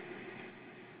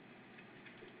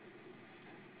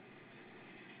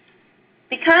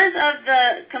 Because of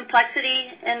the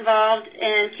complexity involved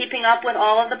in keeping up with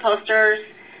all of the posters,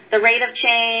 the rate of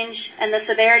change, and the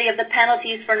severity of the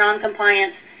penalties for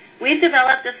noncompliance, we've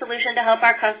developed a solution to help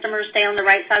our customers stay on the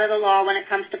right side of the law when it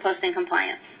comes to posting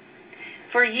compliance.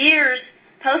 For years,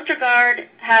 Poster Guard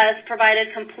has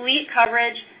provided complete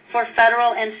coverage for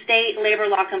federal and state labor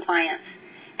law compliance.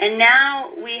 And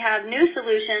now we have new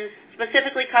solutions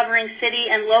specifically covering city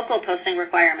and local posting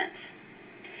requirements.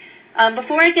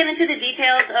 Before I get into the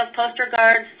details of Poster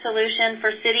Guard's solution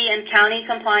for city and county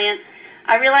compliance,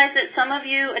 I realize that some of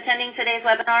you attending today's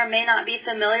webinar may not be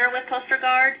familiar with Poster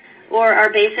Guard or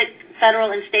our basic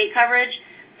federal and state coverage.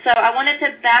 So I wanted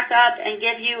to back up and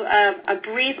give you a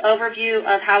brief overview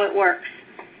of how it works.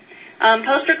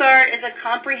 Poster Guard is a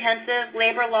comprehensive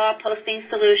labor law posting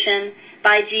solution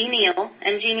by G-Neal,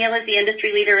 and G-Neal is the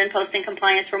industry leader in posting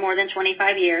compliance for more than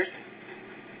 25 years.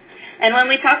 And when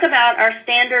we talk about our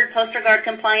standard Poster Guard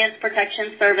compliance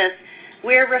protection service,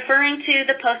 we're referring to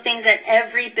the postings that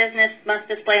every business must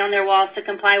display on their walls to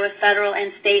comply with federal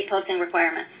and state posting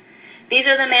requirements. These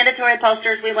are the mandatory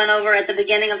posters we went over at the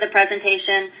beginning of the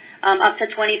presentation, up to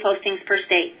 20 postings per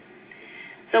state.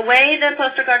 The way the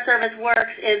Postal Guard service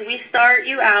works is we start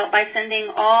you out by sending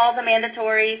all the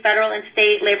mandatory federal and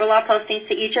state labor law postings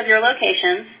to each of your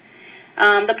locations.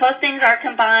 The postings are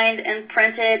combined and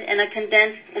printed in a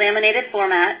condensed laminated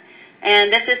format,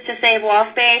 and this is to save wall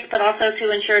space, but also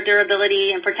to ensure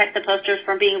durability and protect the posters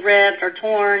from being ripped or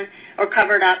torn or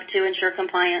covered up to ensure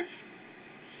compliance.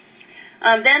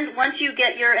 Then once you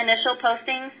get your initial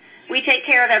postings, we take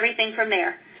care of everything from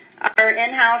there. Our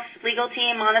in-house legal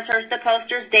team monitors the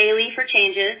posters daily for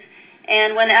changes,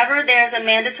 and whenever there's a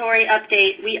mandatory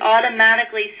update, we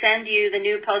automatically send you the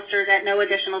new posters at no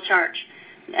additional charge.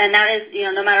 And that is,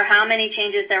 no matter how many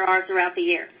changes there are throughout the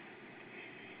year.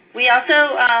 We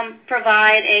also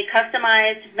provide a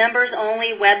customized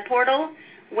members-only web portal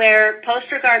where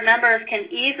Postal Guard members can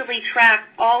easily track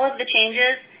all of the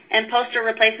changes and poster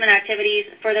replacement activities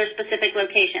for their specific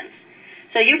locations.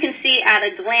 So you can see at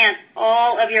a glance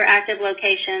all of your active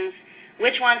locations,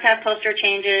 which ones have poster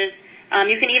changes.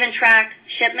 You can even track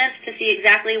shipments to see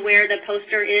exactly where the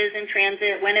poster is in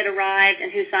transit, when it arrived,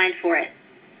 and who signed for it.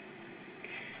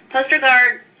 Postal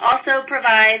Guard also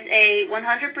provides a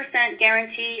 100%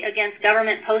 guarantee against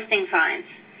government posting fines.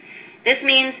 This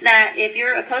means that if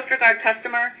you're a Postal Guard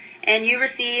customer and you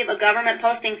receive a government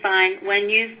posting fine when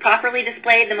you've properly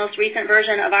displayed the most recent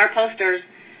version of our posters,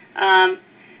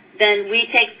 then we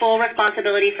take full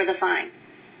responsibility for the fine.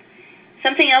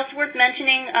 Something else worth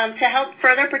mentioning, to help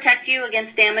further protect you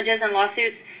against damages and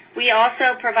lawsuits, we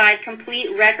also provide complete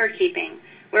record keeping,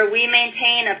 where we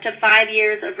maintain up to 5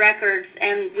 years of records,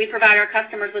 and we provide our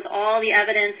customers with all the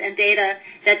evidence and data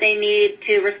that they need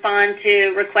to respond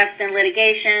to requests in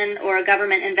litigation or a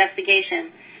government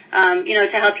investigation,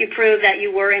 to help you prove that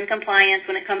you were in compliance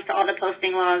when it comes to all the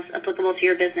posting laws applicable to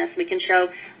your business. We can show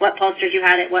what posters you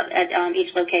had at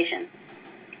each location.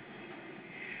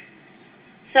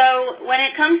 So when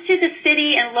it comes to the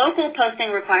city and local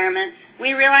posting requirements,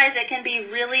 we realize it can be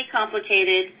really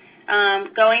complicated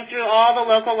going through all the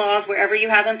local laws wherever you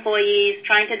have employees,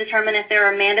 trying to determine if there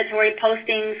are mandatory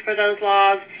postings for those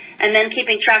laws, and then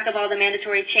keeping track of all the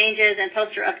mandatory changes and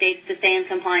poster updates to stay in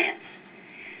compliance.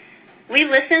 We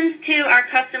listened to our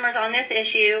customers on this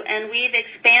issue, and we've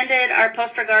expanded our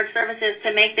Postal Guard services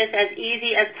to make this as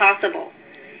easy as possible.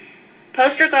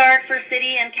 Postal Guard for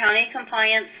city and county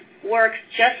compliance works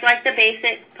just like the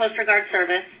basic Postal Guard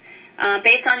service.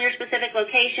 Based on your specific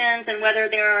locations and whether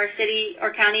there are city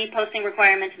or county posting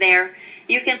requirements there,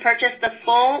 you can purchase the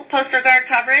full Postal Guard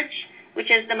coverage, which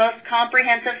is the most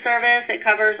comprehensive service. It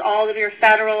covers all of your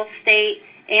federal, state,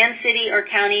 and city or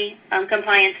county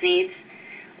compliance needs.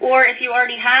 Or if you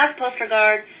already have Postal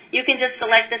Guard, you can just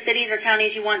select the cities or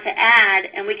counties you want to add,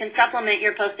 and we can supplement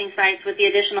your posting sites with the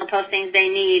additional postings they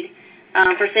need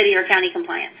for city or county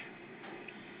compliance.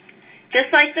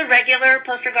 Just like the regular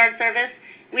Postal Guard service,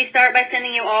 we start by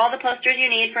sending you all the posters you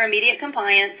need for immediate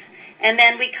compliance, and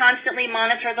then we constantly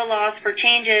monitor the laws for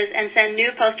changes and send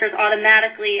new posters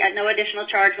automatically at no additional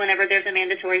charge whenever there's a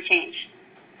mandatory change.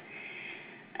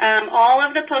 All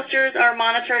of the posters are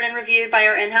monitored and reviewed by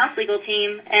our in-house legal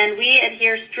team, and we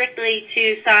adhere strictly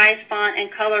to size, font,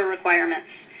 and color requirements.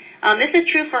 This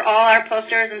is true for all our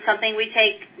posters and something we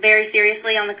take very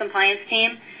seriously on the compliance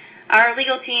team. Our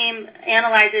legal team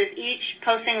analyzes each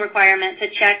posting requirement to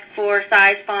check for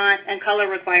size, font, and color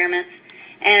requirements,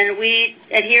 and we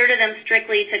adhere to them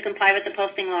strictly to comply with the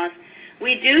posting laws.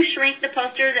 We do shrink the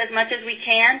posters as much as we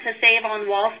can to save on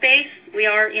wall space. We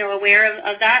are aware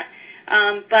of that,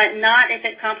 but not if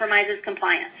it compromises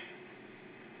compliance.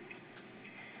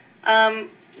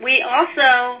 We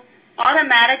also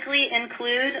automatically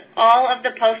include all of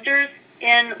the posters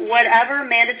in whatever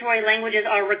mandatory languages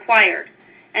are required.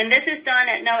 And this is done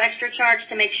at no extra charge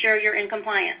to make sure you're in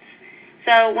compliance.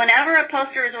 So whenever a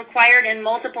poster is required in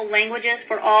multiple languages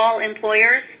for all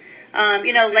employers,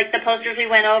 like the posters we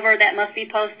went over that must be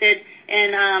posted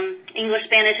in English,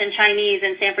 Spanish, and Chinese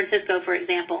in San Francisco, for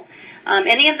example.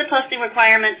 Any of the posting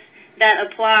requirements that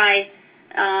apply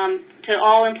to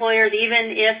all employers,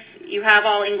 even if you have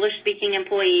all English-speaking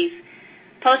employees,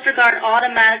 Postal Guard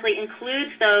automatically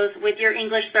includes those with your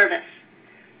English service.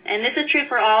 And this is true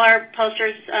for all our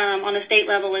posters on a state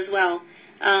level as well.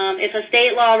 If a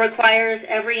state law requires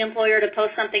every employer to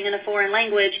post something in a foreign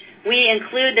language, we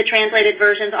include the translated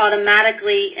versions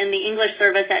automatically in the English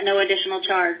service at no additional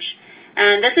charge.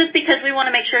 And this is because we want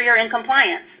to make sure you're in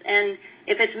compliance. And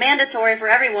if it's mandatory for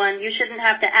everyone, you shouldn't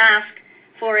have to ask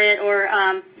for it or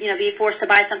be forced to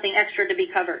buy something extra to be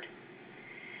covered.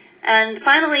 And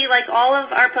finally, like all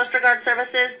of our Postal Guard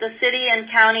services, the city and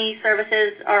county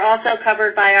services are also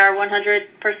covered by our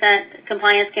 100%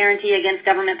 compliance guarantee against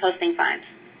government posting fines.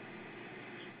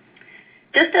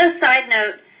 Just a side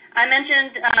note, I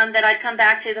mentioned that I'd come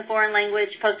back to the foreign language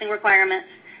posting requirements.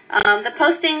 The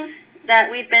postings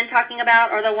that we've been talking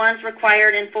about are the ones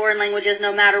required in foreign languages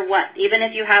no matter what, even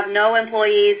if you have no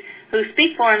employees who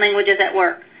speak foreign languages at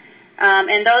work.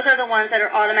 And those are the ones that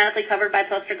are automatically covered by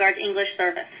Postal Guard's English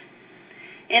service.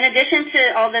 In addition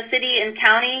to all the city and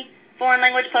county foreign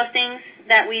language postings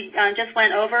that we just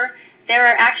went over, there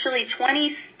are actually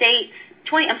 22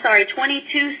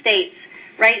 states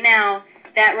right now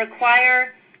that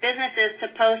require businesses to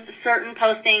post certain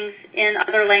postings in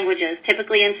other languages,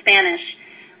 typically in Spanish,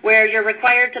 where you're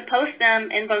required to post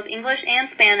them in both English and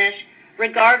Spanish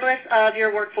regardless of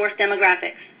your workforce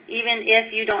demographics, even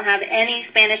if you don't have any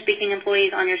Spanish-speaking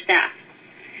employees on your staff.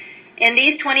 In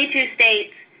these 22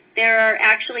 states, there are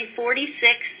actually 46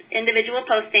 individual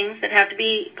postings that have to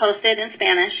be posted in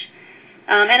Spanish.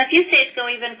 And a few states go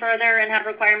even further and have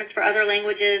requirements for other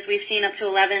languages. We've seen up to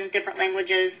 11 different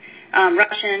languages,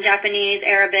 Russian, Japanese,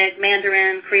 Arabic,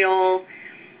 Mandarin, Creole.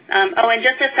 And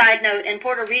just a side note, in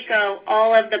Puerto Rico,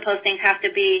 all of the postings have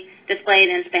to be displayed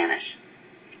in Spanish.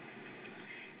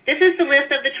 This is the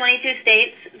list of the 22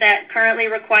 states that currently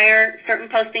require certain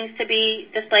postings to be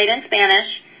displayed in Spanish.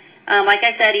 Like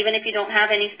I said, even if you don't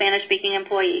have any Spanish-speaking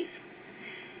employees.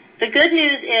 The good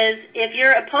news is if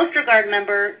you're a Postal Guard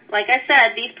member, like I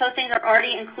said, these postings are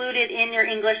already included in your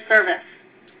English service.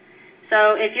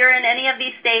 So if you're in any of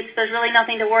these states, there's really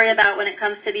nothing to worry about when it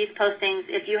comes to these postings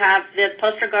if you have the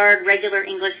Postal Guard regular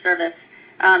English service.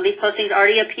 These postings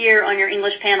already appear on your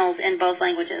English panels in both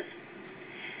languages.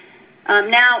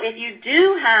 Now, if you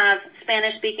do have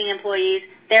Spanish-speaking employees,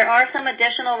 there are some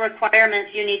additional requirements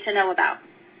you need to know about.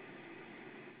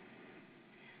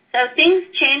 So things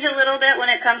change a little bit when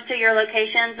it comes to your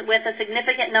locations with a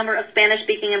significant number of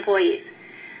Spanish-speaking employees.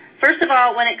 First of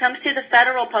all, when it comes to the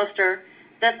federal poster,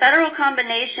 the federal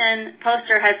combination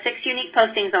poster has 6 unique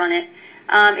postings on it.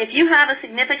 If you have a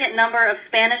significant number of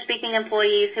Spanish-speaking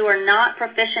employees who are not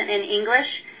proficient in English,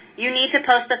 you need to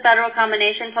post the federal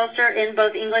combination poster in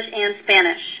both English and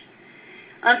Spanish.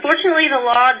 Unfortunately, the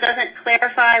law doesn't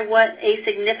clarify what a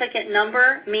significant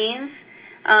number means.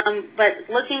 But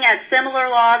looking at similar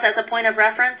laws as a point of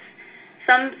reference,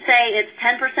 some say it's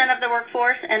 10% of the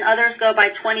workforce and others go by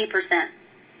 20%.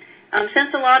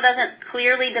 Since the law doesn't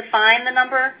clearly define the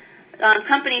number,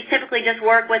 companies typically just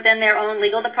work within their own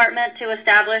legal department to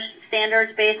establish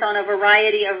standards based on a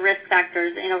variety of risk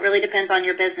factors. It really depends on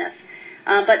your business.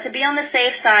 But to be on the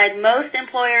safe side, most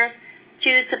employers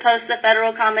choose to post the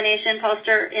federal combination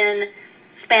poster in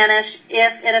Spanish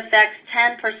if it affects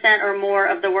 10% or more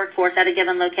of the workforce at a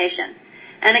given location.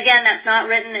 And again, that's not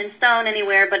written in stone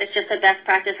anywhere, but it's just a best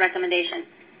practice recommendation.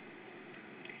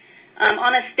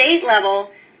 On a state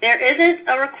level, there isn't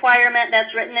a requirement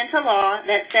that's written into law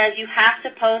that says you have to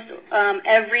post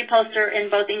every poster in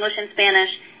both English and Spanish,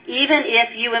 even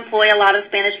if you employ a lot of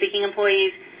Spanish-speaking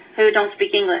employees who don't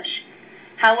speak English.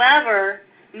 However,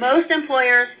 most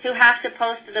employers who have to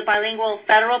post the bilingual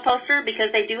federal poster because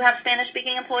they do have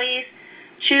Spanish-speaking employees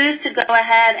choose to go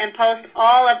ahead and post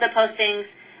all of the postings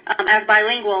as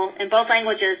bilingual in both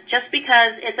languages just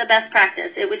because it's a best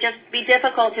practice. It would just be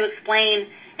difficult to explain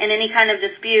in any kind of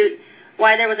dispute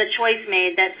why there was a choice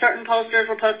made that certain posters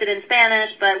were posted in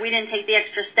Spanish, but we didn't take the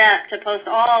extra step to post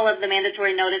all of the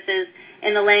mandatory notices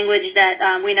in the language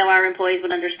that we know our employees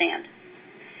would understand.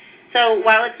 So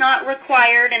while it's not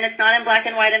required and it's not in black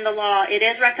and white in the law, it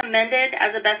is recommended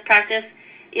as a best practice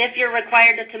if you're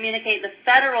required to communicate the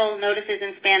federal notices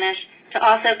in Spanish to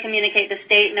also communicate the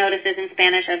state notices in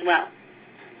Spanish as well.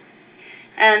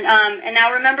 And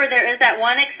now remember, there is that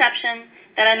one exception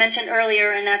that I mentioned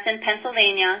earlier, and that's in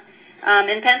Pennsylvania.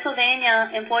 In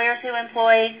Pennsylvania, employers who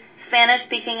employ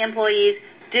Spanish-speaking employees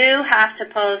do have to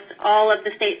post all of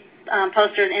the state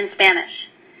posters in Spanish.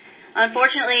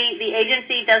 Unfortunately, the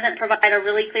agency doesn't provide a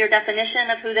really clear definition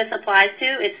of who this applies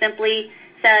to. It simply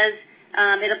says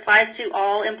it applies to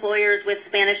all employers with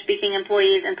Spanish-speaking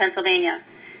employees in Pennsylvania.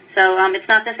 So it's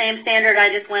not the same standard I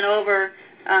just went over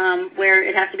where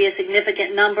it has to be a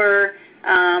significant number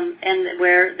and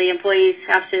where the employees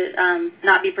have to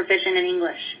not be proficient in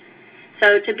English.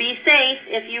 So to be safe,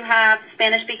 if you have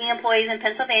Spanish-speaking employees in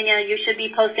Pennsylvania, you should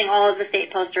be posting all of the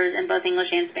state posters in both English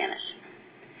and Spanish.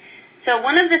 So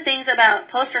one of the things about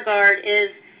Postal Guard is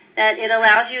that it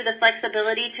allows you the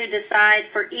flexibility to decide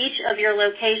for each of your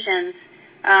locations.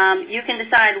 You can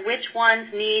decide which ones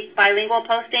need bilingual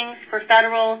postings for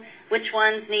federal, which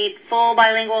ones need full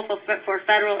bilingual for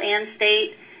federal and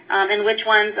state, and which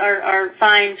ones are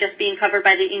fine just being covered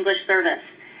by the English service.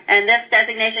 And this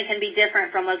designation can be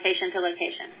different from location to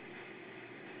location.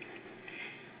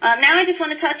 Now I just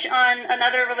want to touch on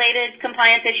another related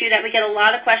compliance issue that we get a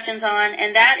lot of questions on,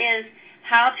 and that is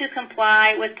how to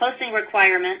comply with posting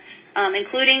requirements,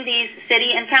 including these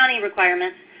city and county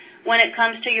requirements, when it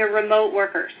comes to your remote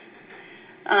workers.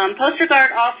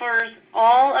 PosterGuard offers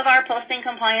all of our posting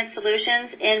compliance solutions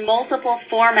in multiple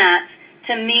formats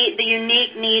to meet the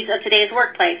unique needs of today's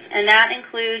workplace, and that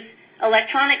includes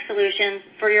electronic solutions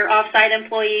for your off-site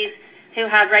employees who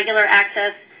have regular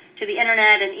access to the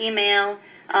internet and email,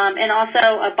 and also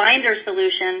a binder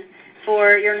solution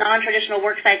for your non-traditional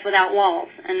work sites without walls.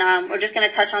 And we're just going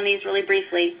to touch on these really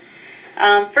briefly.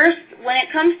 First, when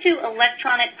it comes to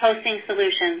electronic posting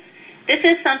solutions, this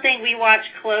is something we watch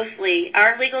closely.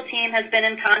 Our legal team has been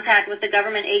in contact with the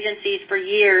government agencies for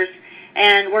years,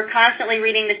 and we're constantly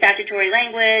reading the statutory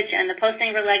language and the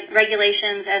posting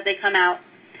regulations as they come out.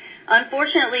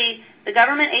 Unfortunately, the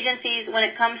government agencies, when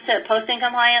it comes to posting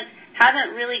compliance,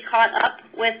 haven't really caught up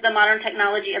with the modern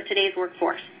technology of today's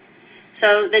workforce.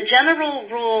 So the general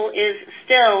rule is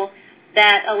still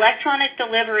that electronic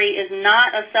delivery is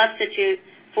not a substitute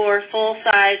for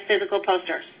full-size physical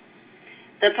posters.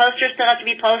 The posters still have to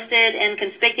be posted in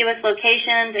conspicuous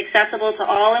locations, accessible to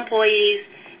all employees,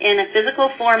 in a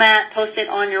physical format posted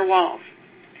on your walls.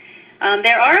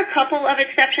 There are a couple of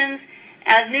exceptions.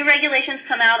 As new regulations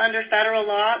come out under federal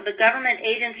law, the government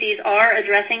agencies are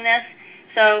addressing this.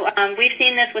 So we've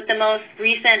seen this with the most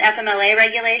recent FMLA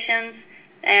regulations,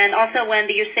 and also when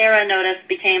the USERRA notice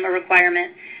became a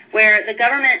requirement, where the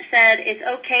government said it's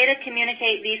okay to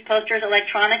communicate these posters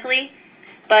electronically,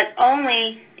 but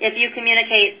only if you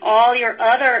communicate all your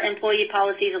other employee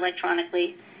policies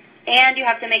electronically, and you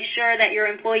have to make sure that your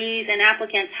employees and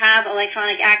applicants have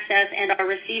electronic access and are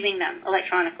receiving them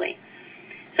electronically.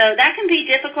 So that can be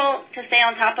difficult to stay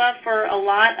on top of for a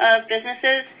lot of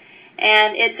businesses,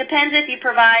 and it depends if you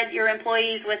provide your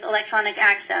employees with electronic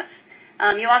access.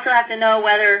 You also have to know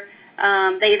whether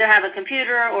they either have a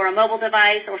computer or a mobile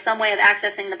device or some way of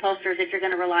accessing the posters if you're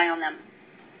going to rely on them.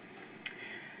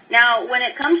 Now, when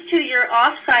it comes to your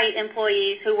off-site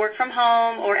employees who work from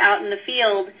home or out in the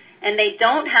field and they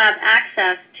don't have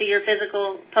access to your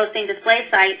physical posting display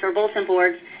sites or bulletin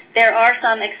boards, there are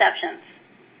some exceptions.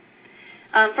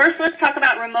 First, let's talk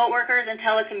about remote workers and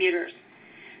telecommuters.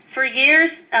 For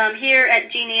years here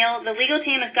at GNeil, the legal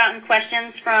team has gotten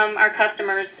questions from our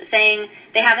customers saying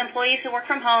they have employees who work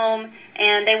from home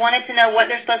and they wanted to know what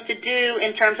they're supposed to do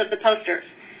in terms of the posters.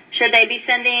 Should they be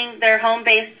sending their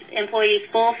home-based employees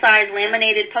full-size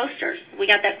laminated posters? We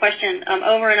got that question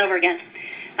over and over again.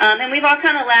 And we've all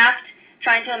kind of laughed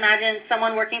trying to imagine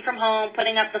someone working from home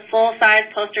putting up the full-size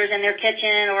posters in their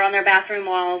kitchen or on their bathroom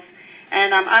walls.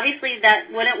 And obviously that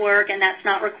wouldn't work and that's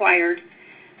not required.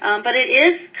 But it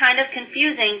is kind of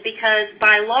confusing because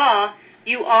by law,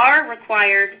 you are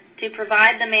required to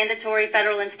provide the mandatory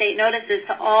federal and state notices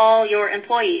to all your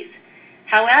employees.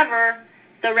 However,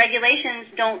 the regulations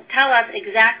don't tell us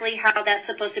exactly how that's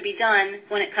supposed to be done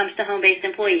when it comes to home-based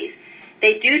employees.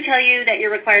 They do tell you that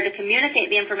you're required to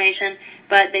communicate the information,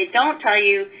 but they don't tell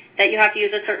you that you have to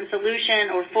use a certain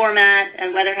solution or format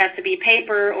and whether it has to be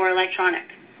paper or electronic.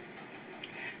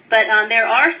 But there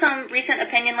are some recent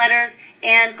opinion letters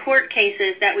and court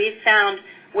cases that we've found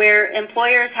where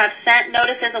employers have sent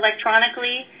notices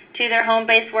electronically to their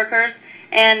home-based workers,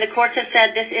 and the courts have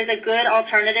said this is a good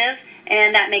alternative,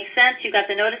 and that makes sense. You got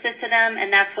the notices to them,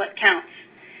 and that's what counts.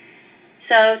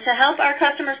 So to help our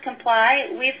customers comply,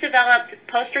 we've developed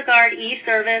PosterGuard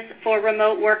e-service for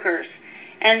remote workers.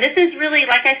 And this is really,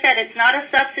 like I said, it's not a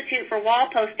substitute for wall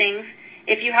postings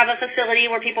if you have a facility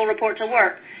where people report to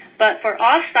work. But for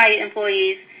off-site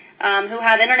employees who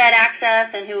have internet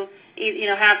access and who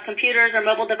have computers or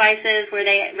mobile devices where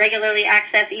they regularly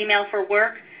access email for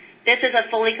work, this is a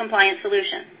fully compliant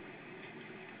solution.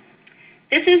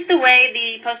 This is the way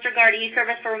the PosterGuard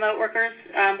e-service for remote workers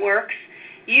works.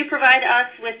 You provide us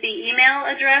with the email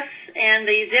address and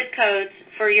the zip codes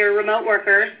for your remote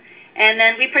workers, and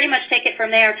then we pretty much take it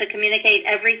from there to communicate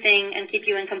everything and keep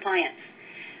you in compliance.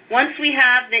 Once we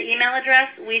have the email address,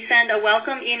 we send a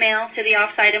welcome email to the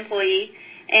off-site employee,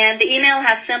 and the email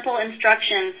has simple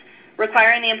instructions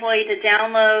requiring the employee to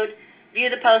download, view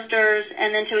the posters,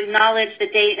 and then to acknowledge the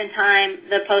date and time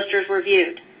the posters were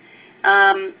viewed.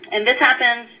 And this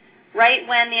happens right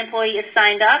when the employee is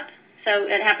signed up, so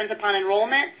it happens upon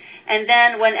enrollment. And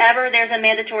then whenever there's a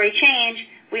mandatory change,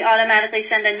 we automatically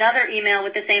send another email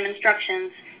with the same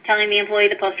instructions telling the employee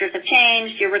the posters have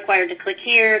changed, you're required to click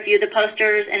here, view the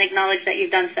posters, and acknowledge that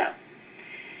you've done so.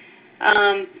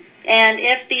 And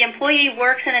if the employee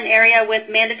works in an area with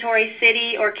mandatory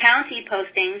city or county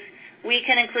postings, we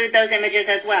can include those images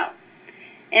as well.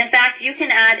 In fact, you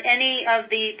can add any of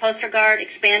the Poster Guard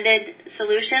expanded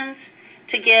solutions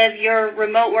to give your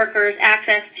remote workers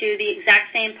access to the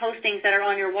exact same postings that are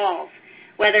on your walls,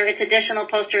 whether it's additional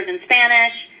posters in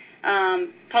Spanish,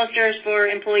 posters for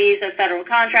employees of federal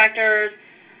contractors,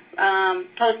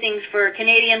 postings for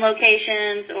Canadian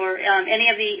locations, or any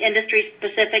of the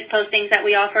industry-specific postings that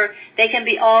we offer. They can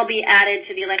all be added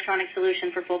to the electronic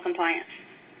solution for full compliance.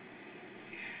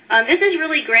 This is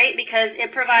really great because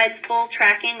it provides full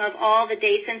tracking of all the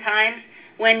dates and times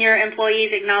when your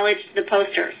employees acknowledged the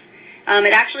posters.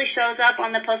 It actually shows up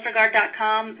on the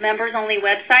posterguard.com members-only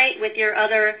website with your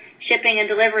other shipping and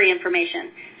delivery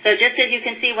information. So just as you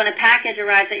can see when a package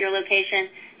arrives at your location,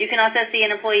 you can also see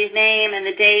an employee's name and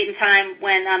the date and time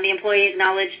when the employee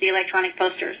acknowledged the electronic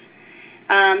posters.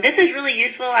 This is really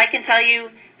useful. I can tell you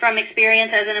from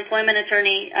experience as an employment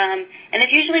attorney, and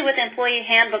it's usually with employee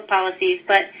handbook policies,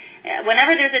 but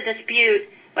whenever there's a dispute,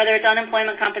 whether it's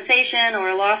unemployment compensation or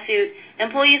a lawsuit,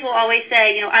 employees will always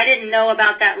say, I didn't know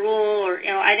about that rule, or,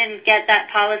 I didn't get that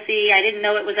policy, I didn't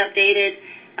know it was updated.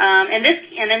 And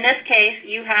in this case,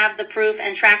 you have the proof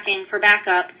and tracking for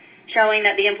backup showing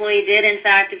that the employee did, in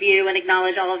fact, view and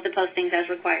acknowledge all of the postings as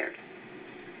required.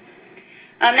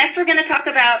 Next, we're going to talk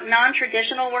about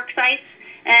non-traditional work sites.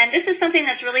 And this is something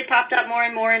that's really popped up more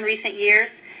and more in recent years.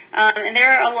 And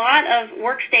there are a lot of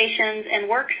workstations and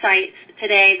work sites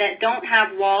today that don't have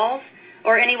walls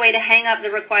or any way to hang up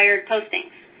the required postings.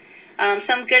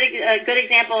 Some good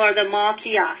example are the mall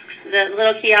kiosks, the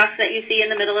little kiosks that you see in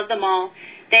the middle of the mall.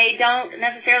 They don't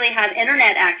necessarily have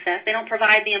internet access. They don't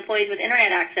provide the employees with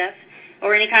internet access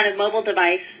or any kind of mobile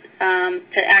device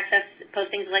to access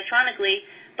postings electronically,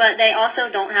 but they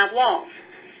also don't have walls.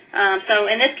 So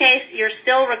in this case, you're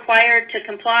still required to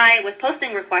comply with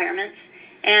posting requirements,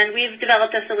 and we've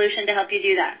developed a solution to help you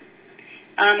do that.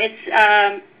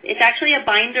 It's actually a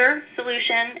binder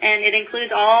solution, and it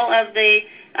includes all of the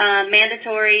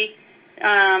mandatory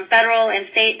federal and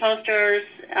state posters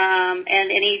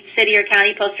and any city or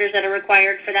county posters that are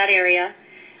required for that area.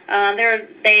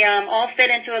 They all fit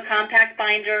into a compact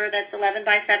binder that's 11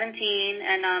 by 17,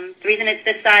 and the reason it's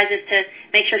this size is to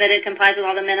make sure that it complies with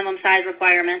all the minimum size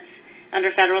requirements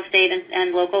under federal, state,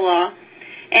 and local law.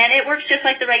 And it works just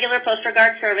like the regular Poster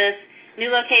Guard service. New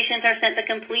locations are sent the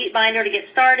complete binder to get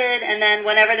started, and then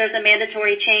whenever there's a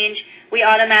mandatory change, we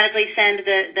automatically send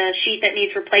the sheet that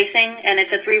needs replacing, and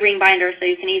it's a 3-ring binder, so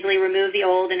you can easily remove the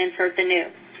old and insert the new.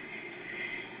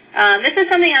 This is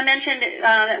something I mentioned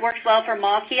that works well for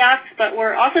mall kiosks, but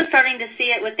we're also starting to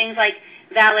see it with things like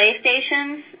valet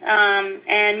stations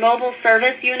and mobile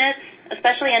service units,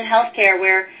 especially in healthcare,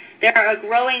 where there are a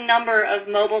growing number of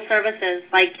mobile services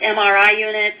like MRI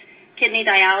units, kidney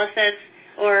dialysis,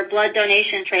 or blood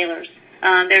donation trailers.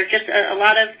 There are just a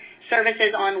lot of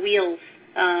services on wheels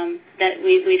that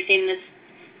we've seen this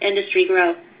industry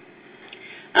grow.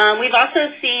 We've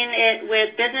also seen it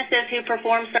with businesses who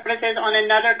perform services on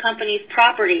another company's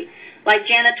property, like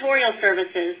janitorial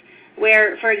services,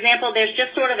 where, for example, there's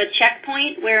just sort of a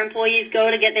checkpoint where employees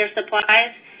go to get their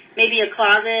supplies, maybe a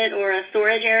closet or a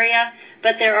storage area,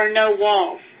 but there are no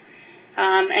walls.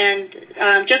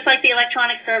 Just like the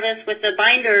electronic service with the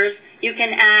binders, you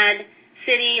can add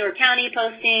city or county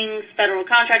postings, federal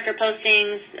contractor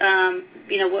postings,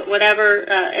 whatever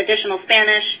additional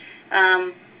Spanish,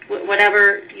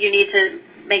 whatever you need to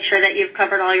make sure that you've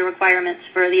covered all your requirements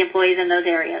for the employees in those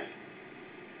areas.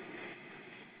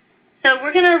 So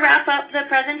we're going to wrap up the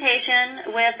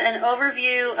presentation with an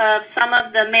overview of some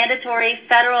of the mandatory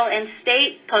federal and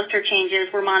state poster changes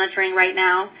we're monitoring right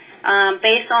now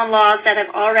based on laws that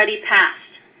have already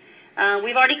passed.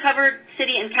 We've already covered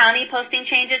city and county posting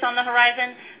changes on the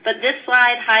horizon, but this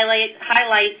slide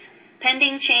highlights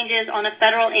pending changes on a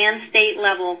federal and state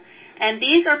level. And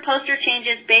these are poster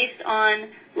changes based on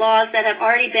laws that have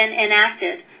already been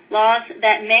enacted, laws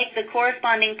that make the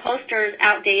corresponding posters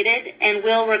outdated and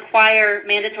will require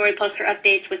mandatory poster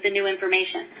updates with the new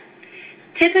information.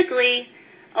 Typically,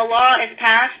 a law is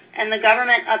passed and the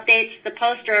government updates the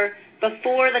poster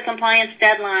before the compliance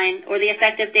deadline or the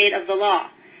effective date of the law.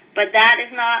 But that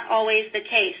is not always the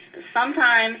case.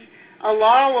 Sometimes a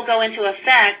law will go into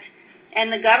effect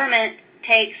and the government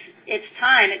takes its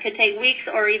time. It could take weeks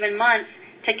or even months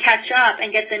to catch up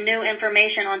and get the new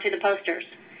information onto the posters.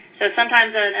 So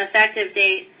sometimes an effective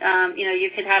date, you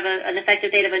could have an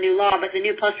effective date of a new law, but the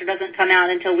new poster doesn't come out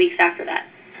until weeks after that.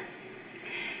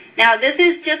 Now, this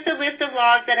is just a list of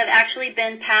laws that have actually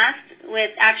been passed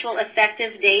with actual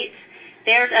effective dates.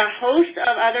 There's a host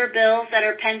of other bills that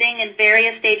are pending in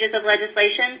various stages of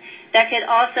legislation that could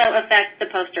also affect the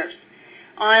posters.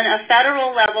 On a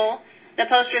federal level, The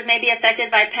posters may be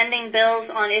affected by pending bills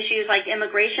on issues like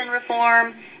immigration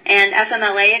reform and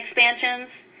FMLA expansions.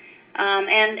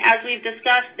 And as we've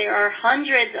discussed, there are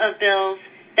hundreds of bills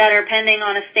that are pending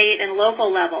on a state and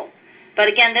local level. But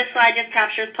again, this slide just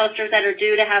captures posters that are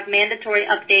due to have mandatory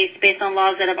updates based on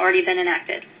laws that have already been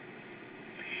enacted.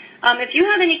 If you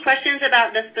have any questions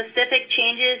about the specific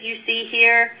changes you see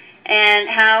here and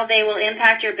how they will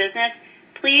impact your business,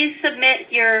 please submit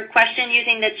your question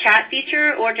using the chat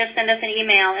feature or just send us an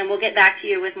email and we'll get back to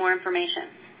you with more information.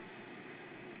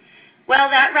 Well,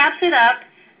 that wraps it up.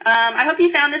 I hope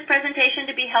you found this presentation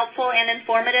to be helpful and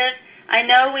informative. I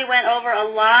know we went over a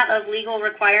lot of legal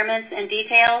requirements and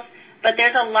details, but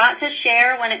there's a lot to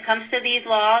share when it comes to these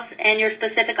laws and your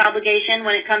specific obligation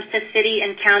when it comes to city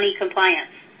and county compliance.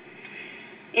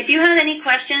 If you have any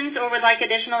questions or would like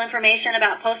additional information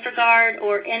about Poster Guard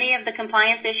or any of the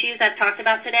compliance issues I've talked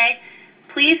about today,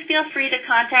 please feel free to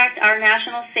contact our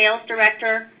National Sales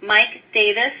Director, Mike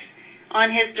Davis,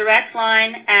 on his direct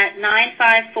line at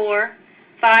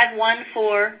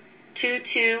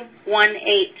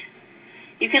 954-514-2218.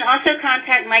 You can also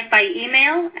contact Mike by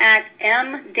email at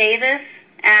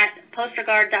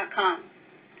mdavis@posterguard.com.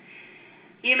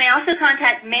 You may also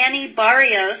contact Manny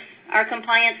Barrios, our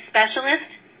compliance specialist,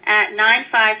 at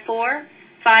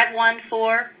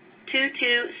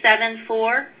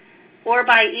 954-514-2274 or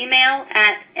by email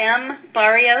at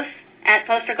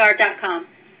mbarrios@posterguard.com.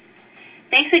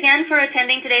 Thanks again for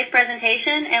attending today's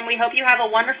presentation, and we hope you have a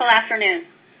wonderful afternoon.